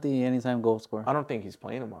 put Santi anytime goal scorer. I don't think he's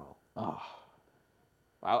playing tomorrow. Oh.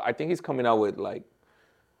 I think he's coming out with, like,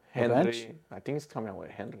 Henry. I think he's coming out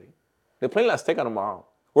with Henry. They're playing La Azteca tomorrow.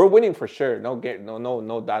 We're winning for sure. No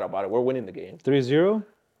doubt about it. We're winning the game. 3-0?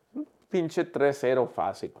 Pinche 3-0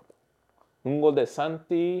 fácil. Un gol de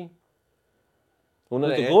Santi. Who's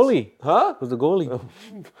the goalie? Huh? Who's the goalie?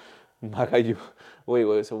 Magallon.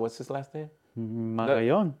 Wait, so what's his last name?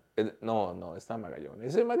 Magallon. No, it's not Magallon.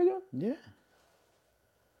 Is it Magallon? Yeah.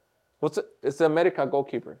 It's the America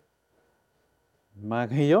goalkeeper.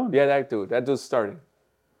 Magallon. Yeah, that dude. That dude's starting.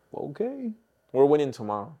 Okay. We're winning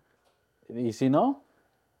tomorrow. You see, no?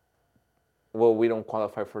 Well, we don't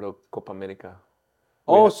qualify for the Copa America.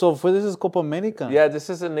 So this is Copa America. Yeah, this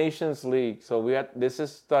is a Nations League. So this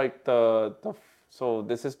is like so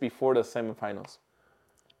this is before the semifinals.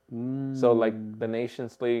 So like the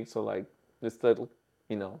Nations League, so like this little,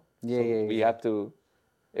 Yeah, we have to.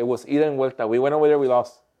 It was ida and vuelta. We went over there, we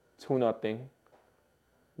lost 2-0.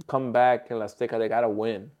 Come back in La Azteca, they gotta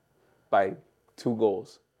win by 2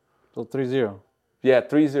 goals. So 3-0. Yeah,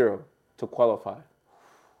 3-0 to qualify.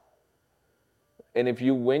 And if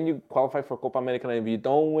you win, you qualify for Copa America. And if you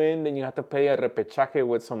don't win, then you have to play a repechaje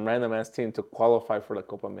with some random ass team to qualify for the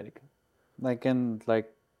Copa America.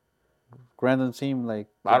 Random team, like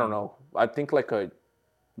I don't know. I think like a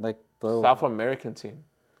the South American team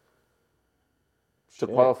to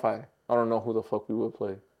qualify. I don't know who the fuck we would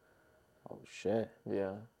play. Oh shit.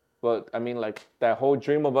 Yeah. But I mean, like that whole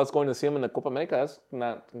dream of us going to see them in the Copa America, that's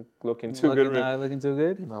not looking too good. Not looking too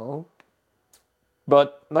good? No.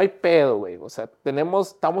 But no hay pedo, güey. O sea,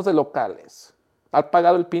 estamos de locales. Ha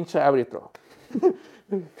pagado el pinche árbitro.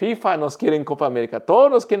 FIFA nos quiere en Copa América.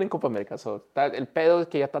 Todos nos quieren en Copa América. So, el pedo es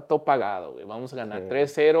que ya está todo pagado, güey. Vamos a ganar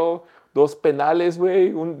 3-0, 2 penales,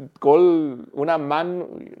 güey, un gol, una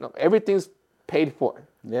mano. Everything's paid for.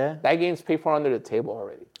 Yeah. That game's paid for under the table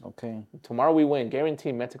already. Okay. Tomorrow we win.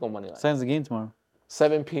 Guaranteed Mexico money line. Time's the game tomorrow?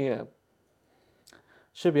 7 p.m.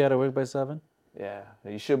 Should be out of work by 7. Yeah.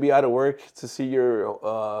 You should be out of work to see your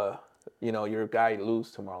guy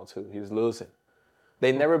lose tomorrow, too. He's losing.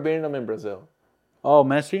 They never beaten him in Brazil. Oh,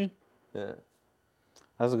 Messi? Yeah.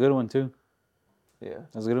 That's a good one, too. Yeah.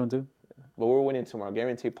 That's a good one, too. But we're winning tomorrow,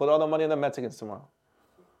 guaranteed. Put all the money on the Mexicans tomorrow.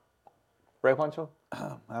 Right, Juancho?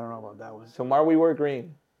 I don't know about that one. Tomorrow we wear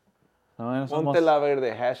green. No, Ponte la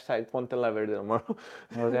verde. Hashtag Ponte la verde tomorrow.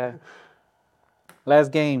 Okay.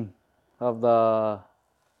 Last game of the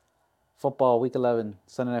football, week 11,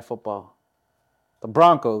 Sunday Night Football. The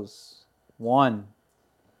Broncos won.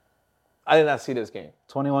 I did not see this game.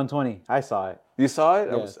 21-20. I saw it. You saw it?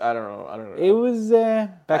 Yes. I don't know. It was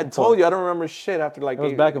back I and told forth. you, I don't remember shit after like... It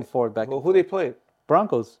was back and forth. Well, who they played?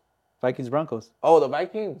 Broncos. Vikings, Broncos. Oh, the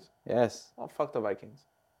Vikings? Yes. Oh, fuck the Vikings.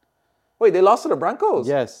 Wait, they lost to the Broncos?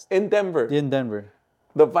 Yes. In Denver? In Denver.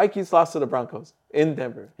 The Vikings lost to the Broncos in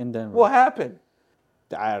Denver. In Denver. What happened?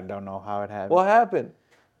 I don't know how it happened. What happened?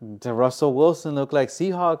 To Russell Wilson looked like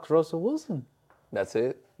Seahawks Russell Wilson. That's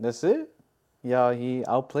it? That's it. Yeah, he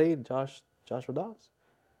outplayed Joshua Dobbs.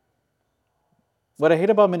 What I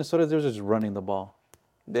hate about Minnesota is they're just running the ball.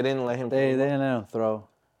 They didn't let him. They didn't let him throw.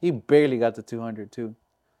 He barely got to 200 too.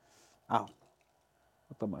 Ow!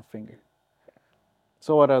 Looked on my finger.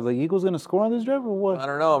 So what? Are the Eagles gonna score on this drive or what? I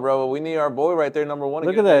don't know, bro. But we need our boy right there, number one.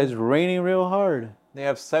 Look at that! It's raining real hard. They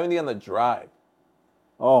have 70 on the drive.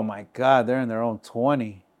 Oh my God! They're in their own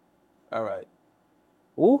 20. All right.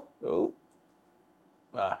 Ooh. Ooh.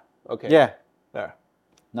 Okay. Yeah. There.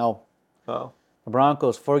 No. Oh. The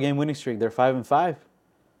Broncos 4-game winning streak. They're 5-5.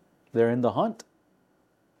 They're in the hunt.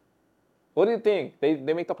 What do you think? They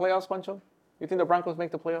make the playoffs, Pancho? You think the Broncos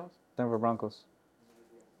make the playoffs? Denver Broncos.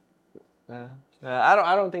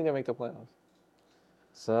 I don't think they make the playoffs.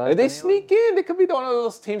 So If they sneak in, they could be one of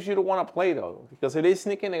those teams you don't want to play, though. Because if they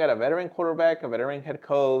sneak in, they got a veteran quarterback, a veteran head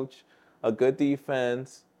coach, a good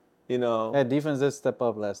defense, you know. That defense did step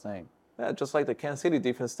up last night. Yeah, just like the Kansas City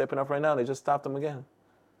defense stepping up right now. They just stopped them again.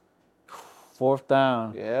 4th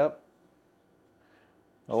down. Yep.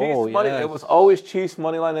 Oh, Chiefs money, yes. It was always Chiefs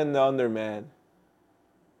money line and the under, man.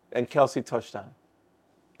 And Kelsey touchdown.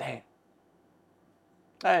 Damn.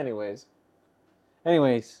 Anyways,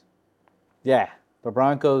 yeah. The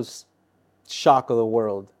Broncos, shock of the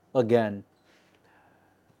world again.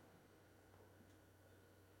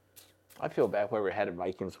 I feel bad whoever had a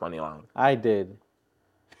Vikings money line. I did.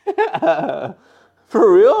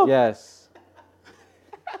 For real? Yes.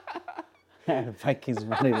 Vikings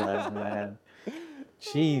money line, man.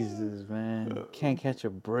 Jesus, man. Can't catch a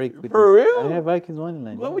break. With For this. real? I had Vikings money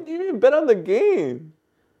line. Why would you even bet on the game?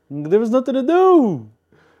 There was nothing to do.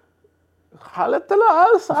 Jalatela,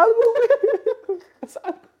 haz algo, güey.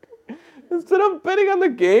 Instead of betting on the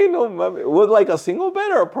game, no mames. Was like a single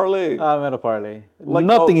bet or a parlay? I made a parlay. Like,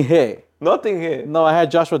 Nothing oh. hit. Nothing hit. No, I had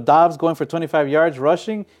Joshua Dobbs going for 25 yards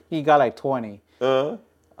rushing. He got like 20.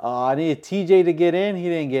 I needed TJ to get in. He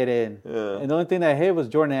didn't get in. Yeah. And the only thing that hit was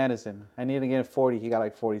Jordan Addison. I needed to get 40. He got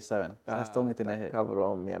like 47. That's the only thing that hit.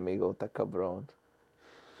 Cabrón, mi amigo, está cabrón.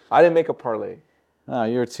 I didn't make a parlay. No,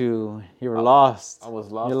 you were lost. I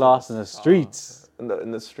was lost. You're lost in the streets.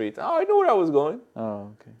 In the streets. Oh, I knew where I was going.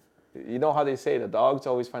 Oh, okay. You know how they say the dogs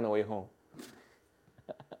always find a way home.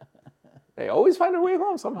 They always find a way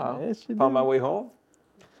home somehow. Yes, you Found do. my way home.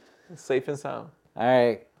 Safe and sound. All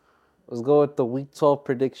right. Let's go with the Week 12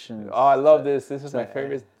 predictions. Oh, I love this. This is my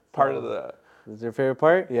favorite part of the... Is this your favorite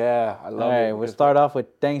part? Yeah, I love All it. right, we'll start off with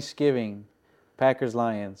Thanksgiving.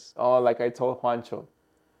 Packers-Lions. Oh, like I told Juancho,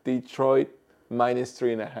 Detroit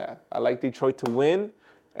 -3.5. I like Detroit to win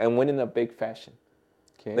and win in a big fashion.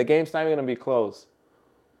 Okay. The game's not even going to be close.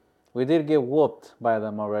 We did get whooped by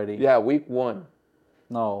them already. Yeah, week 1.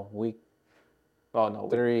 No, week Oh, no.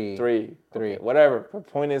 Three. Three. Three. Okay, whatever. The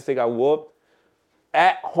point is they got whooped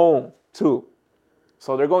at home, too.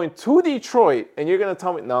 So they're going to Detroit, and you're going to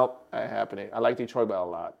tell me, no, that ain't happening. I like Detroit by a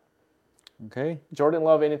lot. Okay. Jordan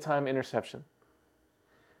Love, anytime interception.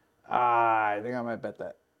 I think I might bet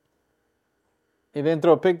that. He didn't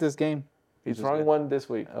throw a pick this game. He's throwing one this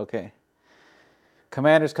week. Okay.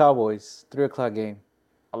 Commanders-Cowboys, 3 o'clock game.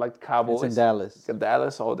 I like the Cowboys. It's in Dallas.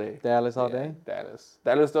 Dallas all day. Dallas all day? Dallas.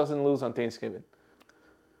 Dallas doesn't lose on Thanksgiving.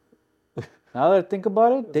 Now that I think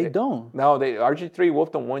about it, they don't. No, RG3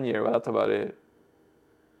 whooped them 1 year, but that's about it.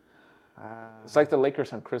 It's like the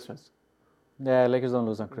Lakers on Christmas. Yeah, Lakers don't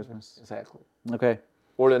lose on Christmas. Exactly. Okay.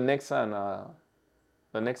 Or the Knicks on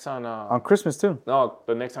On Christmas, too. no,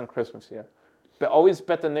 the Knicks on Christmas, yeah. But always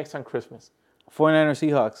bet the Knicks on Christmas. 49ers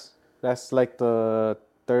Seahawks. That's like the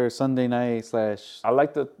third Sunday night / I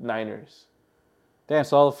like the Niners. Damn,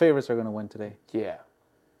 so all the favorites are going to win today. Yeah.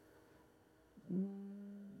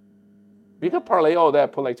 You could parlay all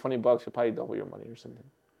that, put like $20, you'll probably double your money or something.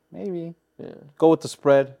 Maybe. Yeah. Go with the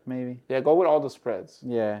spread, maybe. Yeah, go with all the spreads.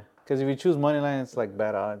 Yeah. Because if you choose money line, it's like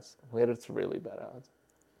bad odds. Wait, it's really bad odds.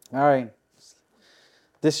 All right.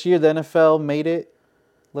 This year, the NFL made it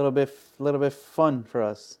a little bit fun for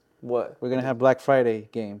us. What? We're going to have Black Friday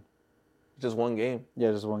game. Just one game.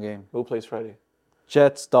 Yeah, just one game. Who plays Friday?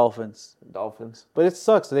 Jets, Dolphins. Dolphins. But it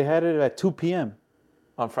sucks. They had it at 2 p.m.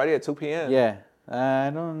 On Friday at 2 p.m.? Yeah. I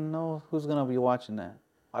don't know who's going to be watching that.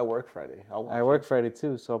 I work Friday. I work Friday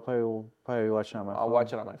too, so I'll probably be watching on my phone. I'll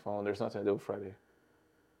watch it on my phone. There's nothing to do Friday.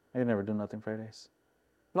 I never do nothing Fridays.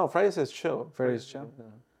 No, Friday says chill. Friday's chill. Yeah.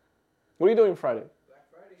 What are you doing Friday? Black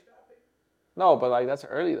Friday shopping? No, but like that's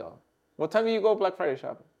early though. What time do you go Black Friday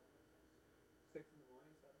shopping? 6 in the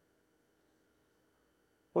morning, 7.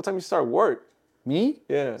 What time you start work? Me?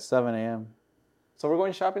 Yeah. 7 a.m. So we're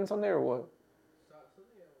going shopping Sunday or what?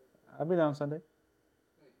 I'll be down Sunday.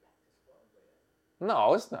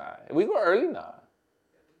 No, it's not. We go early now.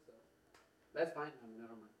 That's fine. Never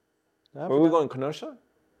mind. I'll Where be are we down. going? Kenosha?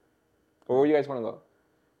 Or where you guys want to go?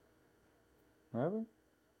 Wherever.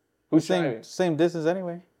 Who's driving? Same distance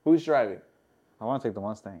anyway. Who's driving? I want to take the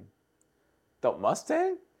Mustang. The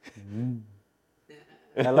Mustang?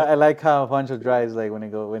 I like how Pancho drives like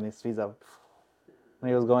when he speeds up. When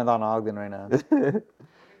he was going down Ogden right now.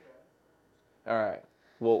 All right.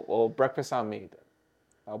 Well, breakfast on me then.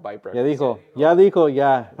 I'll buy Ya breakfast. dijo,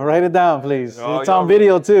 ya. Write it down, please. Oh, It's on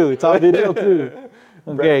video too.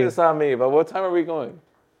 Okay. Breakfast on me. But what time are we going?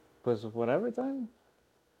 Pues whatever time.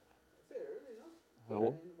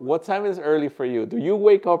 What time is early for you? Do you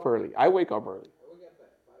wake up early? I wake up early.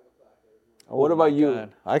 What about you?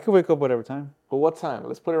 God. I could wake up whatever time. But what time?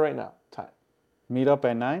 Let's put it right now. Time. Meet up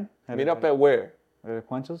at 9. Meet up at where? At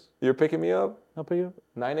Pancho's. You're picking me up? I'll pick you up.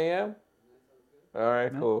 9 a.m.? All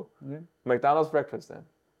right, cool. Okay. McDonald's breakfast then.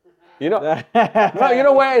 You know, no, you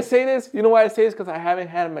know why I say this? You know why I say this? Because I haven't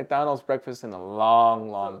had a McDonald's breakfast in a long,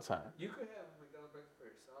 long time. You could have a McDonald's breakfast for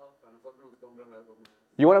yourself, and nosotros comemos.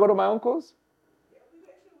 You want to go to my uncle's?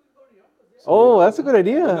 Oh, that's a good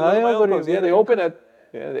idea. Go to my I'll go to uncle's. your- Yeah, they open at.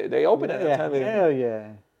 Yeah, they open at that Yeah, time. hell yeah.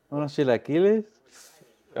 Unos chilaquiles.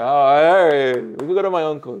 Oh, all right. We can go to my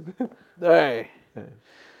uncle's. Hey.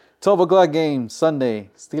 12 o'clock game, Sunday.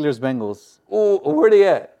 Steelers, Bengals. Ooh, where they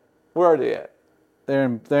at? Where are they at? They're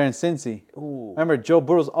in Cincy. Ooh. Remember, Joe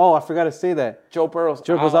Burrow's. Oh, I forgot to say that. Joe Burrow's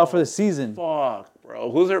Joe Burrow's out for the season. Fuck,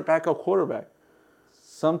 bro. Who's their backup quarterback?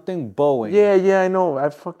 Something Bowen. Yeah, I know. I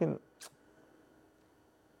fucking.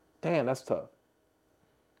 Damn, that's tough.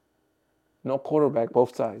 No quarterback,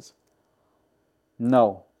 both sides.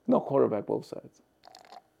 No. No quarterback, both sides.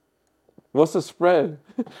 What's the spread?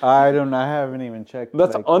 I haven't even checked.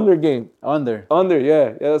 That's an under game. Under. Under,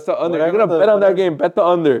 yeah. Yeah, that's the under. Whatever You're going to the- bet on that whatever- game. Bet the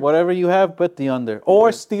under. Whatever you have, bet the under. Or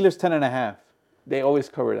Steelers 10.5. They always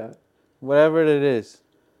cover that. Whatever it is.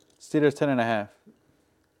 Steelers 10.5.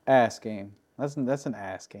 Ass game. That's an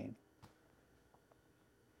ass game.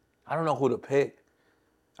 I don't know who to pick.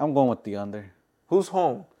 I'm going with the under. Who's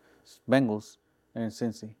home? Bengals. They're in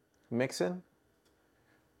Cincy. Mixon?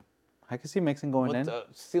 I can see Mixon going But in. the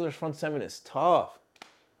Steelers front seven is tough.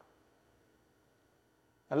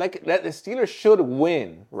 I like it. That the Steelers should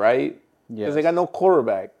win, right? Because they got no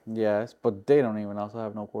quarterback. Yes, but they don't even also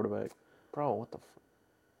have no quarterback. Bro, what the fuck?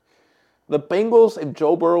 The Bengals, if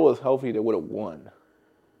Joe Burrow was healthy, they would have won.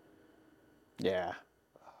 Yeah.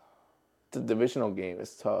 The divisional game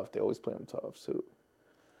is tough. They always play them tough, too.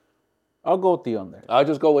 I'll go with the under. I'll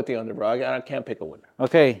just go with the under, bro. I can't pick a winner.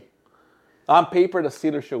 Okay. On paper, the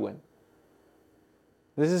Steelers should win.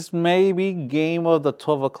 This is maybe game of the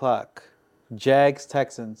 12 o'clock. Jags,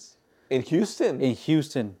 Texans. In Houston? In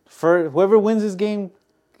Houston. Whoever wins this game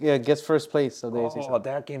gets first place of the AFC Oh, South.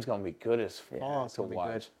 that game's going to be good as fuck it's to gonna be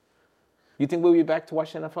watch. good. You think we'll be back to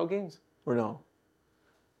watch NFL games? Or no?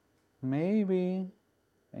 Maybe.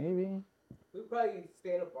 We'd probably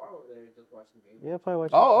stay at a bar over there and just watch the game. Yeah, probably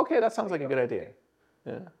watch Oh, okay. That sounds like a good idea.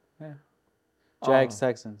 Yeah. Jags,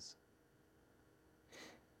 Texans.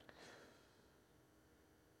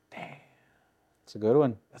 Damn. It's a good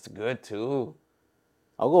one. That's good, too.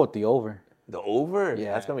 I'll go with the over. The over?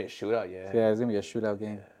 Yeah. That's going to be a shootout, yeah. Yeah, it's going to be a shootout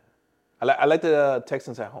game. I like the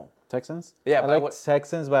Texans at home. Texans? Yeah, I but like what-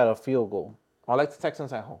 Texans by a field goal. I like the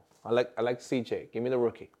Texans at home. I like CJ. Give me the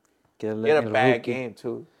rookie. Get He had a bad game,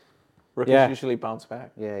 too. Rookies Yeah. usually bounce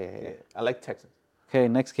back. Yeah. I like Texans. Okay,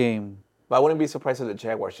 next game. But I wouldn't be surprised if the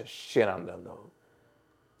Jaguars just shit on them, though.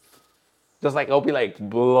 Just like, it'll be like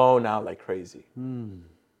blown out like crazy.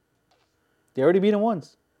 They already beat them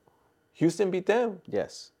once. Houston beat them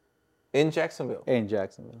Yes. in Jacksonville. In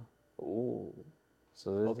Jacksonville. Ooh.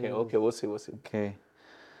 So this Okay, we'll see. Okay.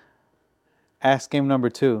 Ask game number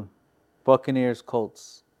 2. Buccaneers,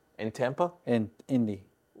 Colts. In Tampa? In Indy.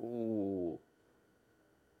 Ooh.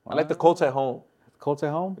 I like the Colts at home. Colts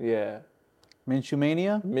at home? Yeah. Minshew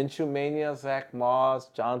Mania? Minshew Mania, Zach Moss,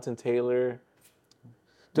 Jonathan Taylor.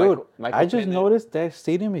 Dude, Michael I just Pittman. noticed that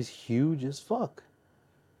stadium is huge as fuck.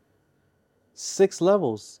 6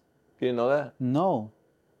 levels. You didn't know that? No.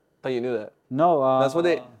 I thought you knew that. No.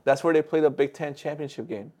 That's where they play the Big Ten championship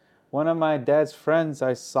game. One of my dad's friends,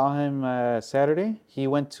 I saw him Saturday. He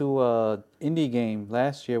went to a Indy game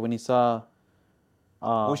last year when he saw.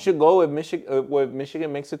 We should go if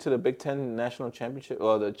Michigan makes it to the Big Ten national championship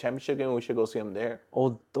or the championship game. We should go see them there.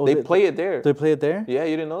 They play it there. They play it there? Yeah,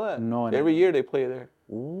 you didn't know that? No, I Every didn't. year they play it there.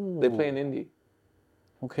 Ooh. They play in Indy.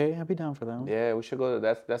 Okay, I'd be down for that one. Yeah, we should go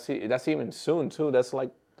to that's even soon too. That's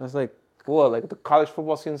like That's like. like the college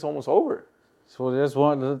football season's almost over. So there's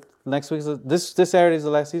one. Next week's this Saturday is the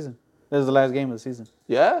last season. This is the last game of the season.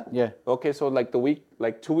 Yeah. Yeah. Okay, so like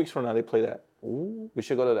 2 weeks from now they play that. Ooh. We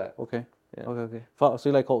should go to that. Okay. Yeah. Okay. So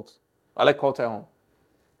you like Colts? I like Colts at home.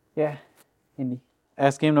 Yeah. Indy.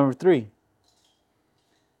 Ask game number 3.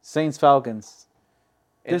 Saints Falcons.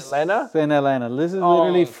 In Atlanta? In Atlanta. This is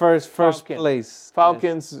literally first Falcons. place.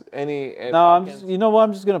 Falcons. Yes. No, Falcons. You know what?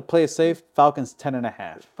 I'm just gonna play it safe. Falcons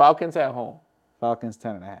 10.5. Falcons at home. Falcons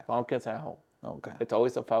 10.5. Falcons at home. Okay. It's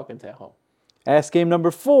always the Falcons at home. Ask game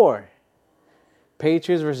number 4.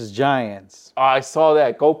 Patriots versus Giants. Oh, I saw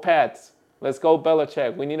that. Go Pats. Let's go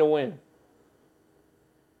Belichick. We need a win.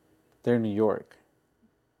 They're in New York.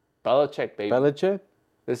 Belichick, baby. Belichick?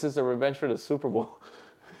 This is a revenge for the Super Bowl.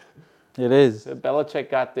 It is.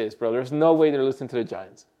 Belichick got this, bro. There's no way they're listening to the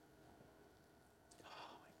Giants. Oh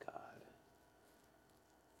my God.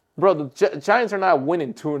 Bro, the Giants are not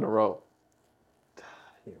winning 2 in a row.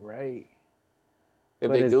 You're right. If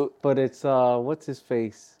But they do, but it's what's his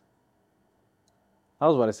face? I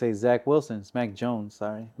was about to say Zach Wilson. It's Mac Jones.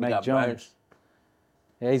 Sorry, Mac got Jones. benched.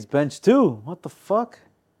 Yeah, he's benched too. What the fuck?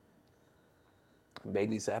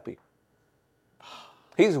 Bailey's happy.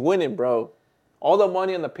 He's winning, bro. All the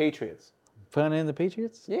money on the Patriots. Putting in the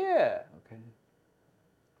Patriots? Yeah. Okay.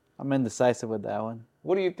 I'm indecisive with that one.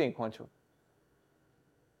 What do you think, Juancho?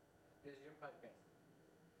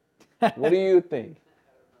 What do you think?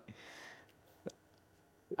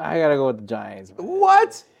 I gotta go with the Giants. Man.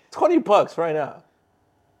 What? $20 right now.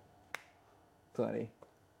 20.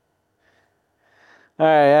 All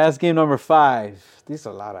right, ass game number 5. These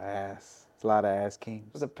are a lot of ass. It's a lot of ass games.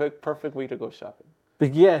 It's a perfect week to go shopping.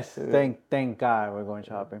 But yes, thank God we're going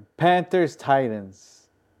shopping. Panthers, Titans.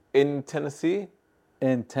 In Tennessee,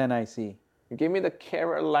 In 10 IC. give me the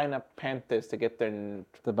Carolina Panthers to get The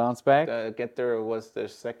bounce back? was their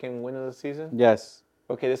second win of the season? Yes.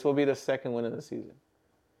 Okay, this will be the second win of the season.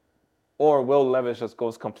 Or Will Levis just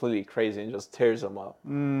goes completely crazy and just tears them up.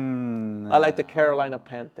 I like the Carolina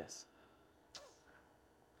Panthers. I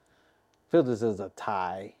feel this is a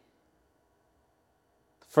tie.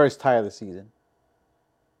 First tie of the season.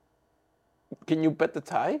 Can you bet the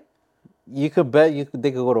tie? You could bet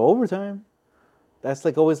they could go to overtime. That's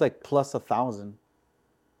like always like plus 1,000.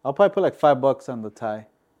 I'll probably put like $5 on the tie.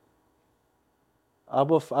 I'll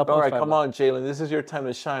put All right, $5. come on, Jalen. This is your time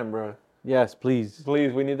to shine, bro. Yes, please.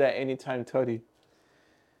 Please, we need that anytime tutty.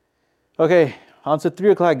 Okay, on to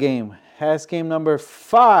 3 o'clock game. Has game number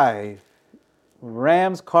 5.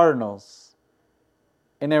 Rams Cardinals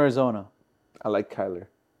in Arizona. I like Kyler.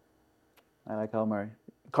 I like Kyle Murray.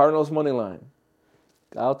 Cardinals money line.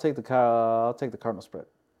 I'll take the Cardinal spread.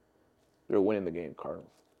 They're winning the game, Cardinals.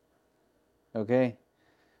 Okay.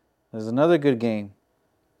 There's another good game.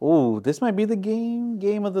 Ooh, this might be the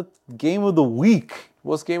game of the week.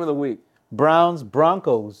 What's game of the week? Browns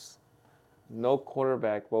Broncos. No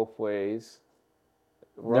quarterback both ways.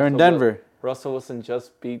 They're in Denver. Russell Wilson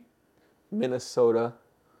just beat Minnesota.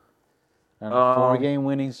 On a 4-game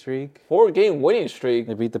winning streak. 4-game winning streak.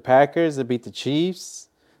 They beat the Packers. They beat the Chiefs.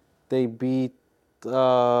 They beat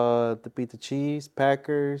the Chiefs,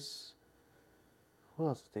 Packers. Who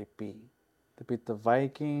else did they beat? They beat the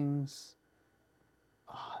Vikings.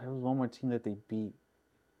 Oh, there was one more team that they beat.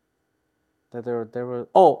 That there were.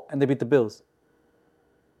 Oh, and they beat the Bills.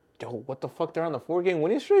 Yo, what the fuck? They're on the 4-game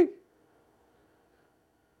winning streak?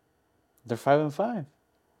 They're 5-5.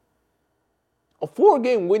 A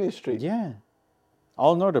 4-game winning streak? Yeah.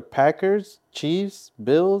 All in order: Packers, Chiefs,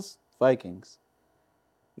 Bills, Vikings.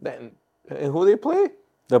 Then, and who they play?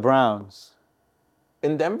 The Browns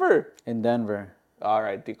In Denver? in Denver. All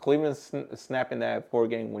right, the Cleveland snapping that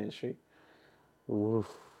 4-game winning streak. Oof.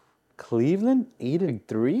 Cleveland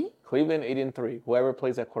 8-3. Cleveland 8-3. Whoever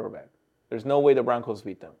plays that quarterback. There's no way the Broncos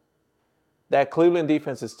beat them. That Cleveland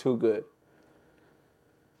defense is too good.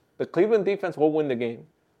 The Cleveland defense will win the game.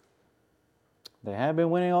 They have been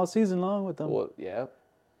winning all season long with them. Well, yeah.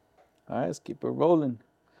 All right, let's keep it rolling.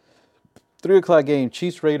 3 o'clock game,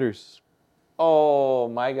 Chiefs Raiders. Oh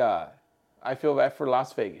my God. I feel bad for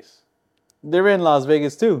Las Vegas. They're in Las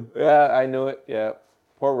Vegas too. Yeah, I knew it. Yeah.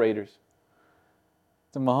 Poor Raiders.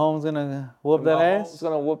 So Mahomes gonna whoop that Mahomes ass?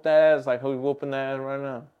 gonna whoop that ass like he's whooping that ass right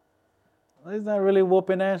now. He's not really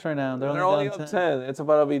whooping ass right now. They're only down up 10. It's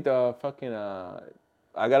about to be the fucking.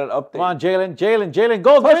 I got an update. Come on, Jalen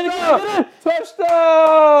goes. Touchdown!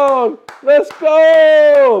 Touchdown! Let's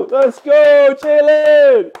go! Let's go,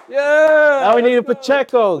 Jalen! Yeah! Now we need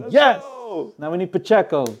Pacheco. Let's Yes. go. Now we need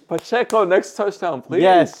Pacheco. Pacheco, next touchdown, please.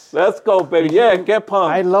 Yes. Let's go, baby. Yeah, get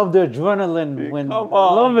pumped. I love the adrenaline when. Come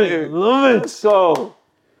on, love baby. it. Love it. Let's go.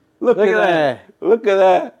 Look at that. Look at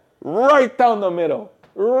that. Right down the middle.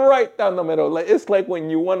 Right down the middle. Like it's like when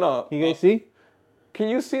you wanna. You guys see? Can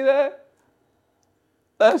you see that?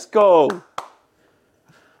 Let's go.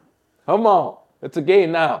 Come on. It's a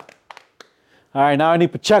game now. All right, now I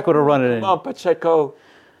need Pacheco to run it in. Come on, Pacheco.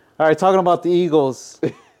 All right, talking about the Eagles.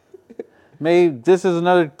 This is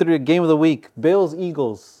another game of the week. Bills,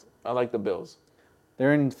 Eagles. I like the Bills.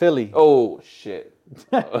 They're in Philly. Oh, shit.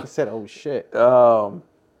 He said, oh, shit.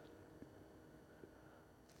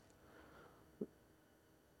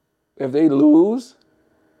 If they lose,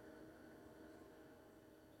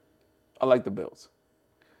 I like the Bills.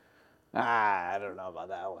 I don't know about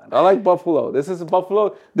that one. I like Buffalo. This is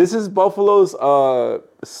Buffalo's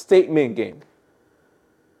statement game.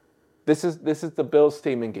 This is the Bills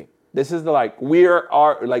statement game. This is the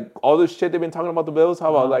all this shit they've been talking about the Bills.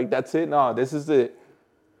 How about that's it? No, this is it.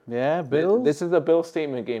 Yeah, Bills. This is the Bills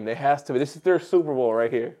statement game. They has to be. This is their Super Bowl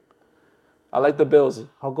right here. I like the Bills.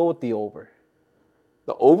 I'll go with the over.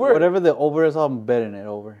 The over? Whatever the over is, I'm betting it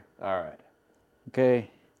over. All right. Okay.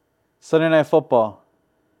 Sunday Night Football.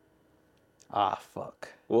 Fuck.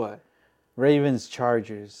 What? Ravens,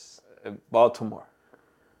 Chargers. Baltimore.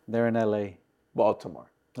 They're in LA. Baltimore.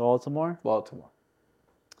 Baltimore? Baltimore.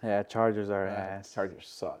 Yeah, Chargers are ass. Chargers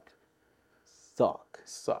suck.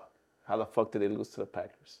 Suck. How the fuck did they lose to the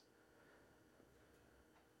Packers?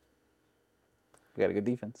 We got a good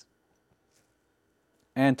defense.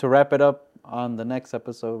 And to wrap it up on the next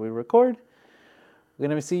episode we record, we're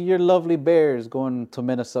going to see your lovely Bears going to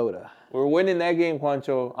Minnesota. We're winning that game,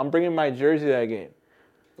 Juancho. I'm bringing my jersey that game.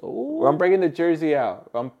 Ooh. I'm bringing the jersey out.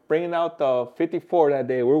 I'm bringing out the 54 that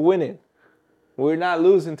day. We're winning. We're not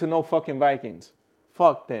losing to no fucking Vikings.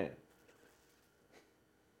 Fuck them.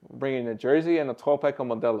 I'm bringing the jersey and a 12-pack of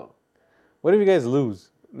Modelo. What if you guys lose?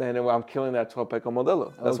 Then I'm killing that 12-pack of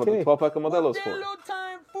Modelo. That's what the Okay. 12-pack of Modelo is for.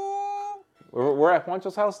 time, fool! We're at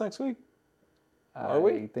Juancho's house next week. Are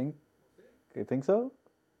we? You think so?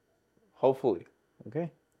 Hopefully.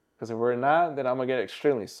 Okay. Because if we're not, then I'm going to get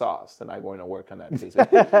extremely sauced and I'm going to work on that season.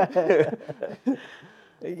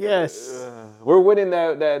 Yes. We're winning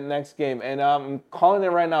that next game. And I'm calling it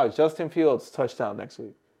right now. Justin Fields touchdown next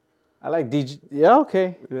week. I like DJ. Yeah,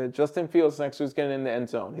 okay. Justin Fields next week's getting in the end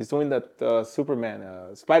zone. He's doing that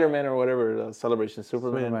Superman, Spider-Man or whatever, the celebration.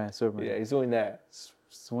 Superman. Yeah, he's doing that.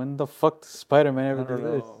 So when the fuck does Spider-Man ever I do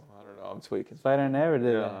don't this? know. I'm tweaking. Spider-Man never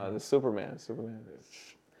did that. The Superman.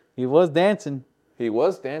 He was dancing. He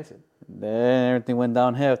was dancing. Then everything went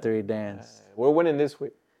downhill after he danced. We're winning this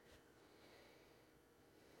week.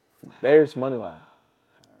 Bears money line.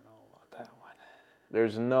 I don't know about that one.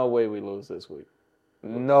 There's no way we lose this week.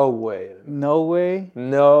 No way. No way?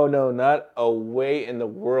 No, not a way in the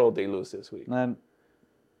world they lose this week.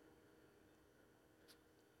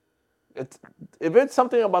 If it's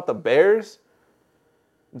something about the Bears,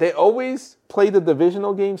 they always play the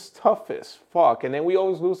divisional games tough as fuck, and then we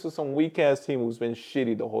always lose to some weak-ass team who's been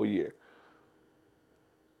shitty the whole year.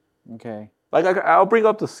 Okay. Like, I'll bring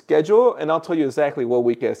up the schedule, and I'll tell you exactly what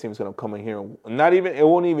weak-ass team's going to come in here. It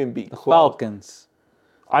won't even be close. Falcons.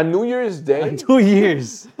 On New Year's Day? 2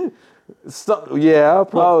 years. Yeah,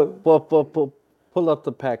 probably. Pull up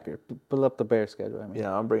the Packer. Pull up the Bear schedule.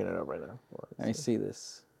 Yeah, I'm bringing it up right now. Let me see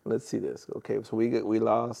this. Let's see this. Okay, so we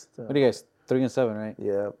lost. What do you guys? 3-7, right?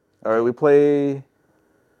 Yeah. All right, we play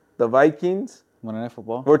the Vikings. Monday Night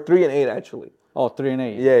Football. We're 3-8 actually. Oh,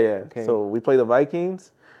 3-8. Yeah. Okay. So we play the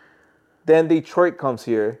Vikings. Then Detroit comes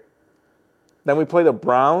here. Then we play the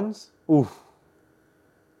Browns. Oof.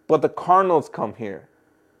 But the Cardinals come here.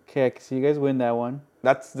 Okay, so you guys win that one.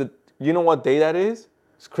 You know what day that is?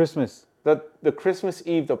 It's Christmas. The Christmas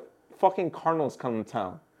Eve, the fucking Cardinals come to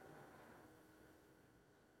town.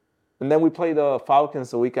 And then we play the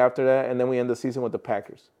Falcons the week after that, and then we end the season with the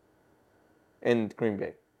Packers in Green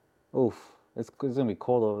Bay. Oof. It's going to be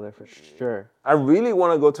cold over there for sure. I really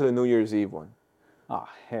want to go to the New Year's Eve one. Oh,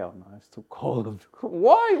 hell no. It's too cold.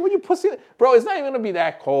 Why? What you pussy? Bro, it's not even going to be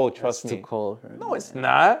that cold, trust me. It's too cold. Right? No, it's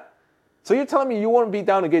not. So you're telling me you won't be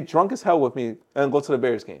down to get drunk as hell with me and go to the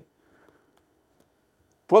Bears game?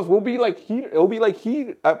 Plus, we'll be like heat. It'll be like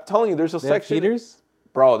heat. I'm telling you, there's a section. Heaters?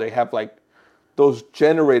 Bro, they have like those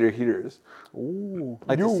generator heaters. Ooh.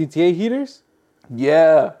 Like the CTA heaters?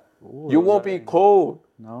 Yeah. Ooh, you won't be cold.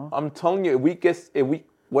 No. I'm telling you,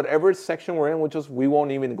 whatever section we're in, we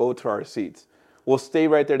won't even go to our seats. We'll stay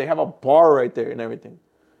right there. They have a bar right there and everything.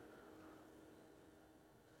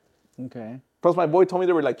 Okay. Plus, my boy told me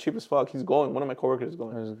they were like cheap as fuck. He's going. One of my coworkers is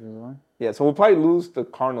going. There's a good one. Yeah, so we'll probably lose the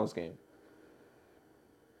Cardinals game.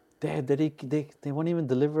 Dad, they won't even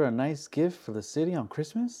deliver a nice gift for the city on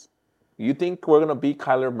Christmas? You think we're gonna beat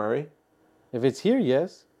Kyler Murray? If it's here,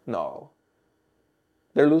 yes. No.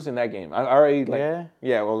 They're losing that game. I already like. Yeah.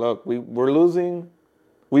 Yeah. Well, look, we're losing.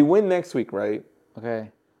 We win next week, right?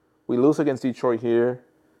 Okay. We lose against Detroit here.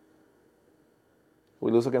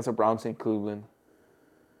 We lose against the Browns in Cleveland.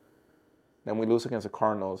 Then we lose against the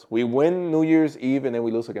Cardinals. We win New Year's Eve, and then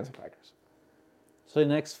we lose against the Packers. So the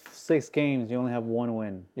next 6 games, you only have 1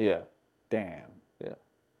 win. Yeah. Damn. Yeah.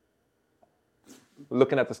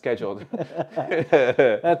 Looking at the schedule.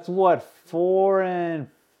 That's what, 4 and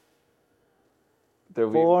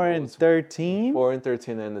 13? 4 and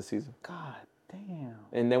 13 in the season. God damn.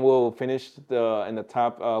 And then we'll finish in the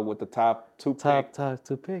top with the top 2 picks. Top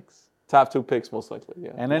 2 picks. Top 2 picks, most likely.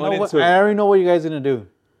 Yeah. And I already know what you guys are gonna do.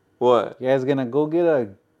 What? You guys gonna go get a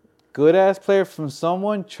good ass player from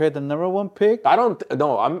someone, trade the number 1 pick? I'm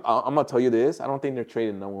gonna tell you this. I don't think they're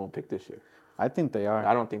trading the number 1 pick this year. I think they are.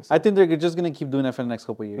 I don't think so. I think they're just gonna keep doing that for the next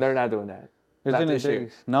couple of years. They're not doing that. Not this year.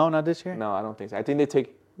 No, not this year. No, I don't think so. I think they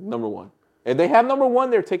take number 1. If they have number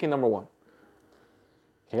 1, they're taking number 1.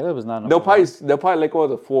 Caleb is not. They'll probably let go of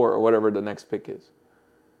the 4 or whatever the next pick is.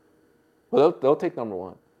 But they'll take number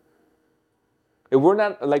 1. If we're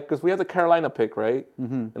not because we have the Carolina pick, right?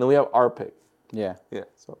 Mm-hmm. And then we have our pick. Yeah. Yeah.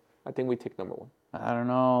 So I think we take number 1. I don't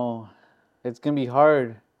know. It's gonna be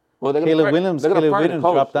hard. Well, Caleb Williams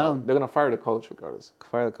dropped down. They're gonna fire the coach regardless.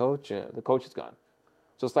 Fire the coach? Yeah, the coach is gone.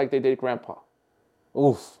 Just like they did Grandpa.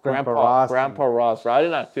 Oof, Grandpa Ross, bro. I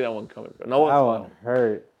did not see that one coming, bro. No one that saw one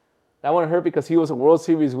hurt. That one hurt because he was a World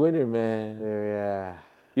Series winner, man. Yeah.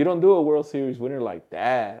 You don't do a World Series winner like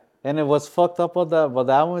that. And it was fucked up about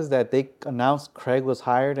that one is that they announced Craig was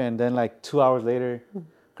hired, and then 2 hours later,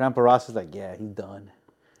 Grandpa Ross is like, yeah, he's done.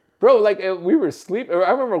 Bro, we were sleeping.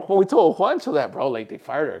 I remember when we told Juancho that, bro, they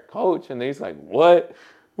fired our coach, and he's like, what?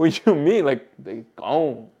 What do you mean? They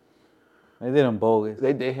gone. They did him bogus.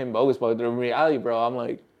 They did him bogus, but in reality, bro, I'm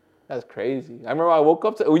like, that's crazy. I remember I woke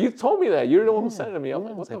up you told me that. You're the one who sent it to me. I'm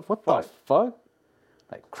like, what the fuck?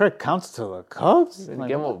 Craig counts to the Cubs? They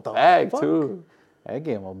gave him a bag, too. I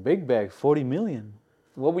gave him a big bag, $40 million.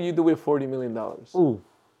 What would you do with $40 million? Ooh.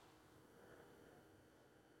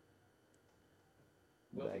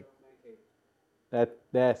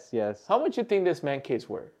 That's yes. How much you think this Mancave's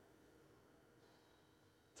worth?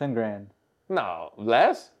 10 grand. No,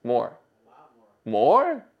 less? More? A lot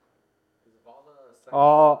more.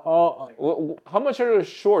 More? How much are the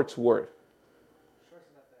shorts worth? Shorts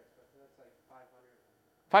are not that expensive.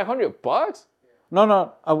 That's like $500. $500?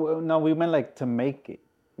 No, we meant to make it.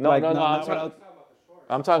 No, I'm talking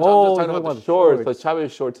about the shorts. The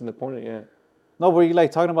Chavez shorts in the corner, yeah. No, were you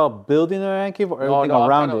talking about building a Mancave or everything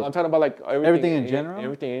around it? I'm talking about everything in general?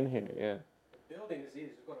 Everything in here, yeah. Building is easy.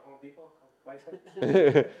 Just go to Home Depot.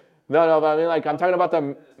 No, but I mean, I'm talking about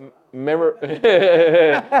the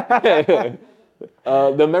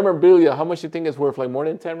the memorabilia. How much you think it's worth? More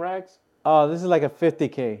than 10 racks? Oh, this is a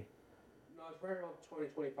 $50K. No, it's right around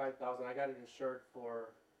 25,000. I got it insured for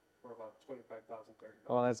about 25,000, 30,000.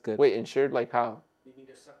 Oh, that's good. Wait, insured how? You need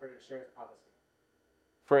a separate insurance policy.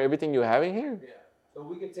 For everything you have in here? Yeah. So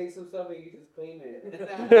we can take some stuff and you just claim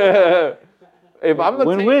it. If I'm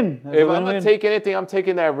gonna take anything, I'm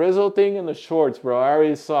taking that Rizzo thing and the shorts, bro. I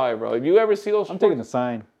already saw it, bro. If you ever see those shorts, I'm taking the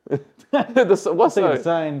sign. What's taking the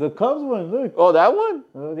sign? The Cubs one, look. Oh, that one?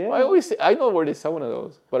 Yeah. I know where they sell one of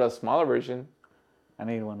those, but a smaller version. I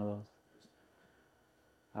need one of those.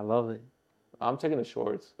 I love it. I'm taking the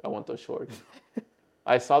shorts. I want those shorts.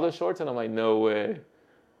 I saw the shorts and I'm like, no way.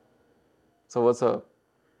 So what's up?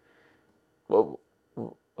 What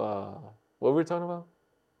were we talking about?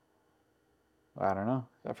 I don't know.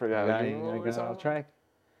 I forgot. Got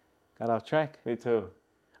off track. Me too.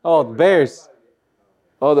 Oh, the Bears.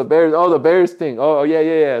 Oh, the Bears. Oh, the Bears thing. Oh,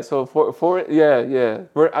 yeah. So yeah.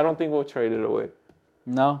 I don't think we'll trade it away.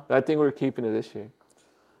 No. I think we're keeping it this year.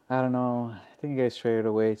 I don't know. I think you guys trade it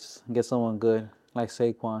away. Just get someone good like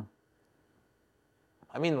Saquon.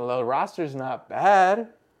 I mean, the roster's not bad.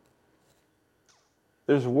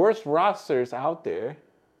 There's worse rosters out there.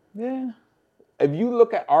 Yeah. If you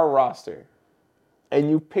look at our roster and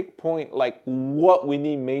you pinpoint what we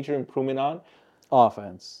need major improvement on,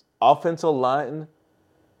 offensive line,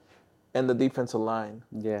 and the defensive line.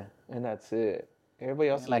 Yeah. And that's it. Everybody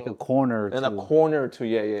else a corner or two. And a corner or two,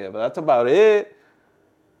 yeah. But that's about it.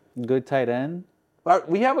 Good tight end.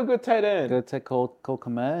 We have a good tight end. Good tight Cole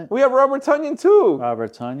Kmet. We have Robert Tonyan too.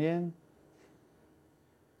 Robert Tonyan.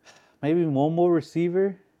 Maybe one more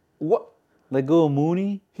receiver. What? Let go of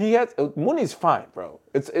Mooney. Mooney's fine, bro.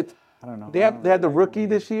 It's. I don't know. They had the rookie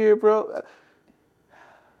this year, bro.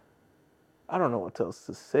 I don't know what else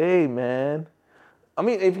to say, man. I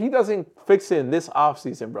mean, if he doesn't fix it in this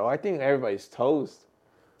offseason, bro, I think everybody's toast.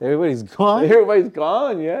 Everybody's gone? Everybody's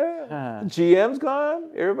gone, yeah. GM's gone.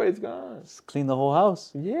 Everybody's gone. Just clean the whole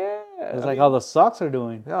house. Yeah. It's how the Sox are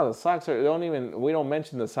doing. No, the Sox we don't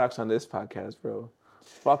mention the Sox on this podcast, bro.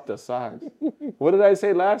 Fuck the Sox. What did I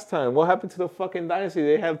say last time? What happened to the fucking dynasty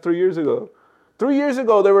they had 3 years ago? 3 years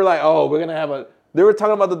ago, they were like, oh, we're going to have a... They were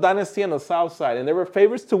talking about the dynasty on the south side, and they were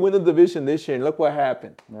favorites to win the division this year, and look what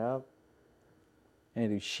happened. Yep. Ain't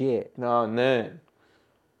do shit. No, none.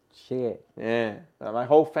 Shit. Yeah. My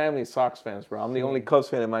whole family is Sox fans, bro. I'm the only Cubs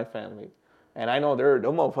fan in my family. And I know them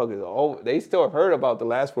motherfuckers, they still heard about the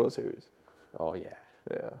last World Series. Oh, yeah.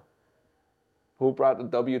 Yeah. Who brought the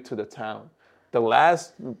W to the town? The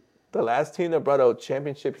last team that brought a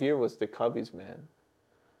championship here was the Cubbies, man.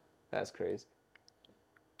 That's crazy.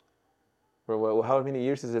 For how many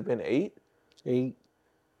years has it been? 8? 8.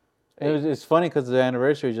 It's funny because the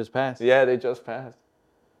anniversary just passed. Yeah, they just passed.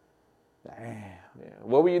 Damn. Yeah.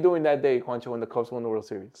 What were you doing that day, Juancho, when the Cubs won the World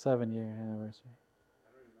Series? 7-year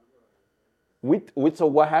anniversary. So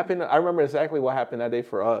what happened? I remember exactly what happened that day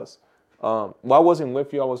for us. Well, I wasn't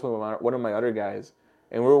with you. I was with one of my other guys,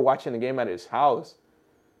 and we were watching the game at his house.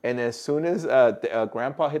 And as soon as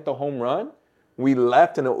Grandpa hit the home run, we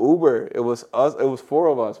left in an Uber. It was us. It was 4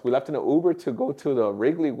 of us. We left in an Uber to go to the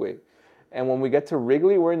Wrigley way. And when we get to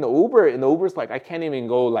Wrigley, we're in the Uber, and the Uber's like, I can't even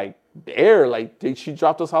go like there. Like she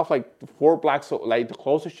dropped us off like 4 blocks. So like the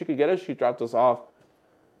closest she could get us, she dropped us off.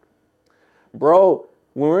 Bro,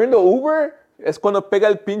 when we're in the Uber, es cuando pega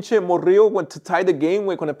el pinche morrillo to tie the game,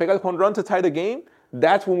 güey. Cuando pega el home run to tie the game,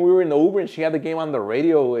 that's when we were in the Uber and she had the game on the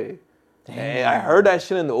radio, güey. And I heard that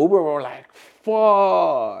shit in the Uber. We were like,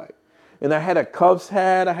 fuck. And I had a Cubs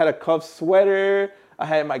hat. I had a Cubs sweater. I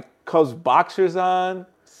had my Cubs boxers on.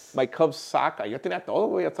 My Cubs saca. Yo tenía todo,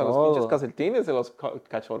 güey. Hasta los pinches calcetines de los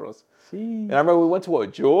cachorros. Sí. And I remember we went to a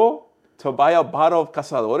Jewel to buy a bottle of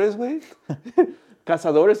Cazadores, güey.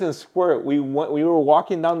 Cazadores and Squirt. We were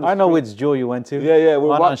walking down the street. I know which Jewel you went to. Yeah.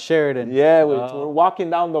 On Sheridan. Yeah, we're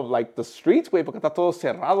walking down the streets, güey, porque está todo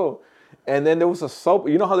cerrado. And then there was a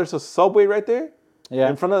subway. You know how there's a subway right there? Yeah.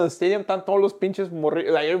 In front of the stadium, están todos los pinches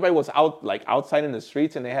morrillos. Like everybody was outside in the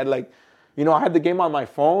streets, and they had I had the game on my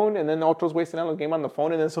phone, and then otros güeyes tenían the game on the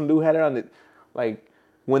phone, and then some dude had it on the,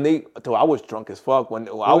 I was drunk as fuck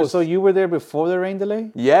So you were there before the rain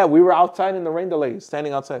delay? Yeah, we were outside in the rain delay,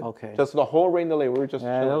 standing outside. Okay. Just the whole rain delay, we were just.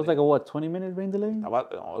 Yeah, that was like a 20-minute rain delay? It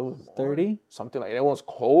was 30? Something like that. It was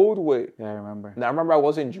cold, way. Yeah, I remember. And I remember I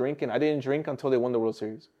wasn't drinking. I didn't drink until they won the World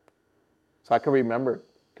Series. So I can remember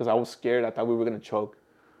because I was scared. I thought we were gonna choke.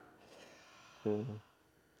 Mm-hmm.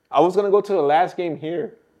 I was gonna go to the last game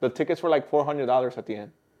here. The tickets were like $400 at the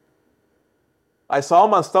end. I saw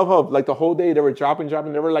them on StubHub like the whole day. They were dropping.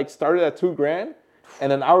 They were like started at $2,000,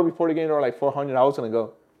 and an hour before the game they were like $400. I was gonna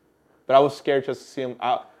go, but I was scared just to see them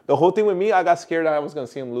out. The whole thing with me, I got scared that I was gonna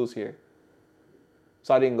see them lose here,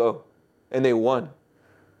 so I didn't go, and they won.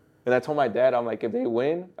 And I told my dad, I'm like, if they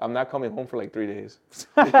win, I'm not coming home for like 3 days.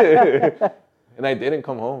 And I didn't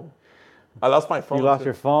come home. I lost my phone. You lost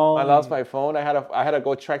your phone? I lost my phone. I had to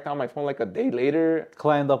go track down my phone like a day later.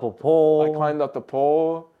 Climbed up a pole. I climbed up the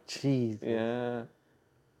pole. Jeez. Yeah.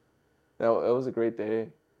 It was a great day.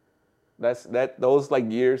 Those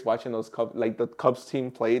like years watching those Cubs, like the Cubs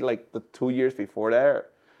team played like the 2 years before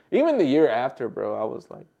that. Even the year after, bro, I was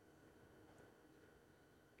like,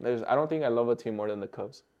 I don't think I love a team more than the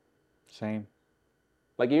Cubs. Same.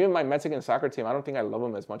 Like even my Mexican soccer team, I don't think I love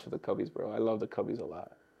them as much as the Cubbies, bro. I love the Cubbies a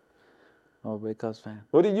lot. Oh, big Cubs fan.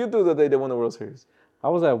 What did you do the day they won the World Series? I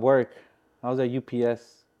was at work. I was at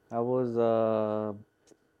UPS. I was, I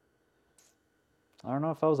don't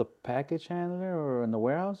know if I was a package handler or in the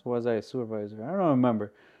warehouse, or was I a supervisor? I don't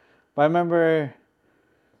remember. But I remember...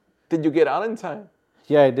 Did you get out in time?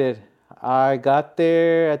 Yeah, I did. I got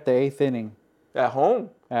there at the 8th inning. At home?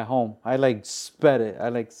 At home. I sped it.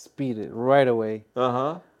 I speed it right away.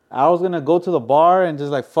 Uh-huh. I was going to go to the bar and just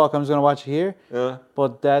fuck, I'm just going to watch it here. Yeah.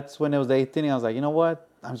 But that's when it was the 8th inning. I was like, you know what?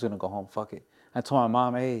 I'm just going to go home. Fuck it. I told my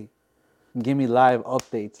mom, hey, give me live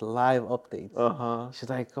updates. Uh-huh. She's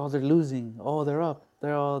like, oh, they're losing. Oh, they're up.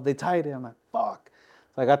 They tied it. I'm like, fuck.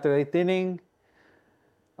 So I got there 8th inning.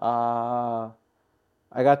 I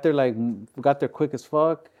got there quick as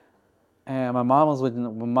fuck. And my mom was just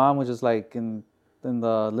in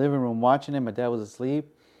the living room watching it. My dad was asleep.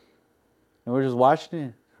 And we were just watching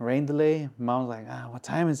it. Rain delay. Mom was like, what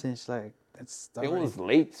time is it? She's like, it was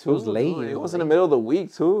late too. It was late. It was in the middle of the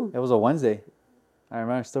week too. It was a Wednesday.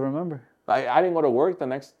 I still remember. I didn't go to work the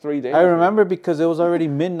next 3 days. I remember because it was already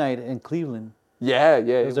midnight in Cleveland. Yeah.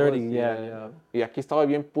 It was already, yeah. Y aquí estaba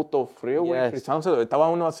bien puto frío, güey. Yes.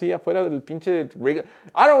 Estaba uno así afuera del pinche rig.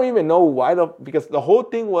 I don't even know why because the whole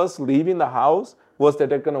thing was leaving the house was that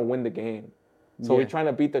they're going to win the game. So we're trying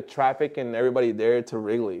to beat the traffic and everybody there to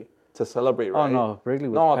Wrigley to celebrate, right? Oh, no. Wrigley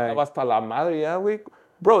was packed. Estaba hasta la madre, yeah, güey.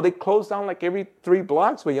 Bro, they closed down like every 3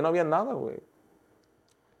 blocks, güey. Ya no había nada, güey.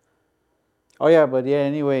 Oh yeah, but yeah.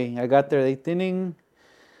 Anyway, I got there 8th inning,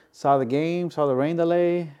 saw the game, saw the rain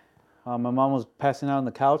delay. My mom was passing out on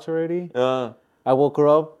the couch already. I woke her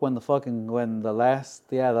up when the last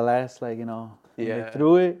like when they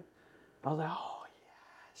threw it. I was like, oh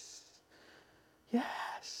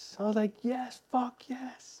yes. I was like, yes, fuck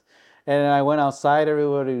yes. And then I went outside.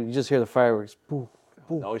 Everybody, you just hear the fireworks. Boom,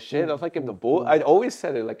 boom. No shit. That's like if the Bulls. I always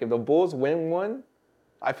said it. Like if the Bulls win one,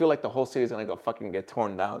 I feel like the whole city's gonna go fucking get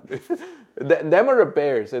torn down. Them or the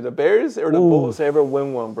Bears. If the Bears or the Bulls ever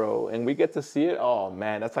win one, bro, and we get to see it, oh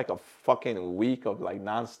man, that's like a fucking week of like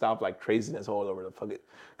nonstop like craziness all over the fucking.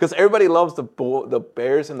 Because everybody loves the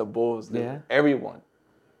Bears and the Bulls. Yeah. Everyone.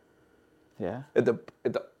 Yeah.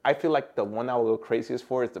 I feel like the one I will go craziest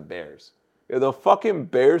for is the Bears. If the fucking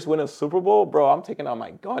Bears win a Super Bowl, bro, I'm taking out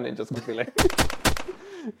my gun and just gonna be like.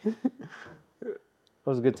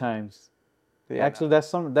 Those good times. Yeah, actually,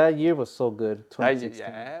 that year was so good. 2016.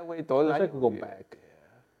 Yeah, wait, I wish I could go back. Yeah.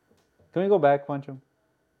 Can we go back, Pancho?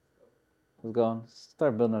 Let's go.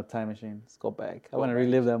 Start building a time machine. Let's go back. I want to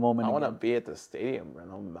relive that moment. I want to be at the stadium, bro.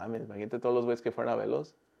 No mames. Imagínate todos los güeyes que fueron a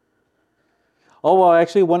verlos. Oh, well,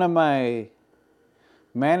 actually, one of my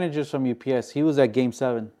managers from UPS, he was at Game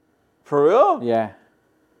 7. For real? Yeah.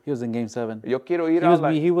 He was in Game 7. Yo quiero ir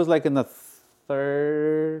He was like in the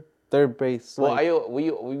third base. Well,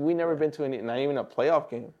 we never been to not even a playoff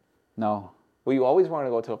game. No. We always wanted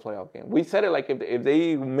to go to a playoff game. We said it like if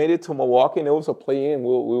they made it to Milwaukee and it was a play-in, we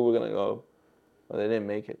were gonna go. But they didn't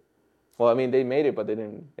make it. Well, I mean they made it, but they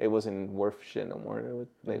didn't. It wasn't worth shit no more.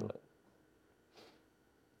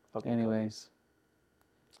 Anyways,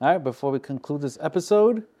 all right. Before we conclude this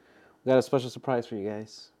episode, we got a special surprise for you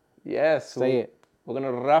guys. Yes. Say it. We're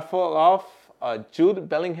gonna raffle off a Jude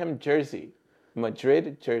Bellingham jersey.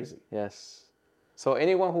 Madrid jersey. Yes. So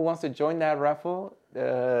anyone who wants to join that raffle,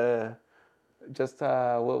 just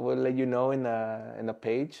we'll let you know in the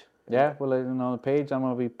page. Yeah, we'll let you know on the page. I'm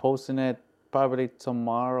gonna be posting it probably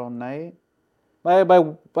tomorrow night. By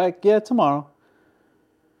tomorrow.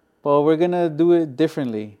 But we're gonna do it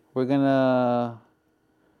differently. We're gonna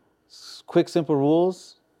quick simple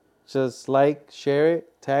rules. Just share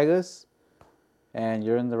it, tag us. And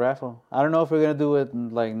you're in the raffle. I don't know if we're gonna do it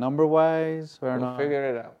like number wise or not. We'll figure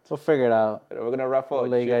it out. We'll figure it out. We're gonna raffle.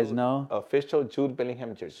 We'll let you guys know. Official Jude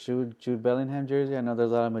Bellingham jersey. Jude Bellingham jersey. I know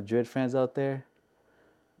there's a lot of Madrid fans out there.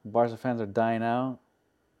 Barca fans are dying out.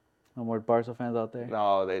 No more Barca fans out there.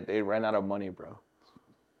 No, they ran out of money, bro.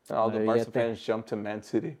 And all the Barca fans jumped to Man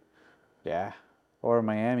City. Yeah, or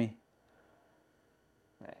Miami.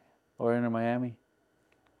 Or Inter Miami.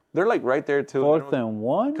 They're like right there too. 4th and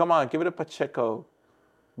 1? Come on, give it a Pacheco.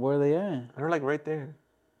 Where are they at? They're like right there.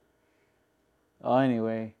 Oh,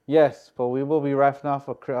 anyway. Yes, but we will be raffling off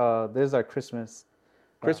this is our Christmas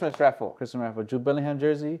raffle. Christmas raffle. Jude Bellingham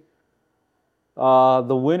jersey.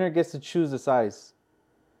 The winner gets to choose the size.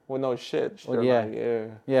 Well, no shit. Well, yeah.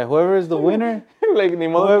 Like, yeah. Whoever is the winner. Like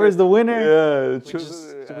whoever is the winner.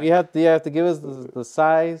 Yeah. You have to give us the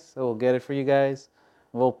size. So we'll get it for you guys.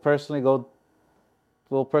 We'll personally go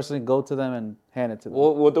to them and hand it to them.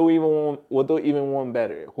 We'll do even one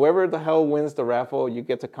better. Whoever the hell wins the raffle, you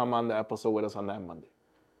get to come on the episode with us on that Monday.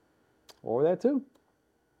 Or that too.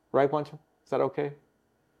 Right, Pancho? Is that okay?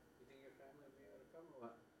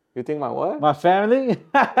 You think my what? My family?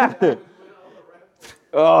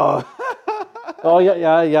 Oh. Oh, ya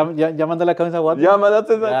mandé la camisa a Guatemala. Ya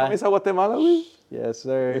mandaste la camisa a Guatemala, güey? Yes,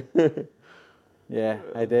 sir. Yeah,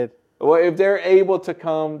 I did. Well, if they're able to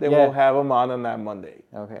come, then we'll have them on that Monday.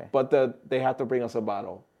 Okay. But they have to bring us a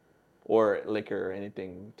bottle or liquor or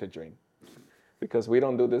anything to drink. Because we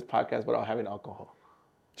don't do this podcast without having alcohol.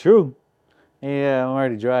 True. Yeah, I'm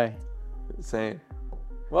already dry. Same.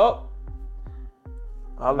 Well,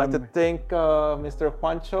 I'd like to thank Mr.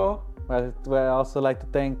 Juancho. I also like to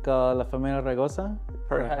thank La Familia Regosa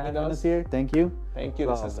for having us here. Thank you. Thank you.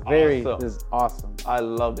 This is awesome. This is awesome. I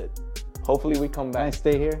love it. Hopefully we come back. Can I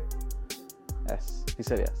stay here? Yes. He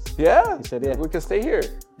said yes. Yeah. He said yes. We can stay here.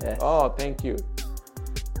 Yes. Oh, thank you.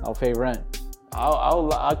 I'll pay rent.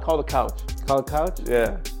 I'll call the couch. Call the couch?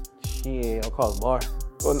 Yeah. Shit, I'll call the bar.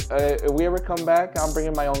 Well, if we ever come back, I'm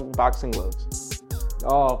bringing my own boxing gloves.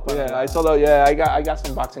 Oh, yeah. I told her, yeah, I got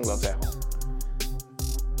some boxing gloves at home.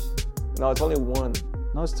 No, it's only one.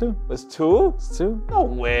 No, it's two. It's two? It's two. No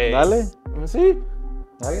way. Dale. Let me see.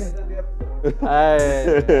 Dale.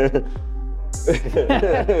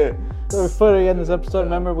 So before we end this episode,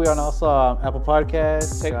 remember we are also on Apple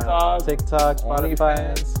Podcasts, TikTok,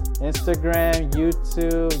 Spotify, Instagram,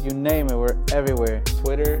 YouTube, you name it. We're everywhere.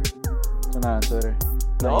 Twitter. We're not on Twitter.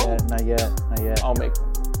 No? Not yet. I'll make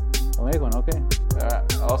one. I'll make one, okay.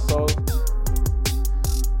 Also,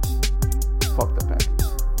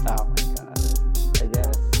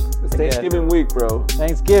 Thanksgiving week, bro.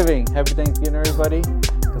 Thanksgiving. Happy Thanksgiving, everybody.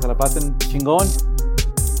 Que se la pasen chingón.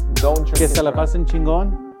 Don't drink Que and se la drive. pasen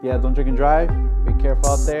chingón. Yeah, don't drink and drive. Be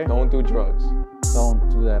careful out there. Don't do drugs. Don't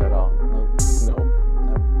do that at all. No. No.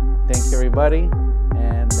 Thank you, everybody.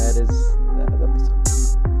 And that is the end of the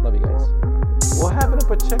episode. Love you guys. What happened to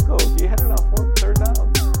Pacheco? He had it on third down.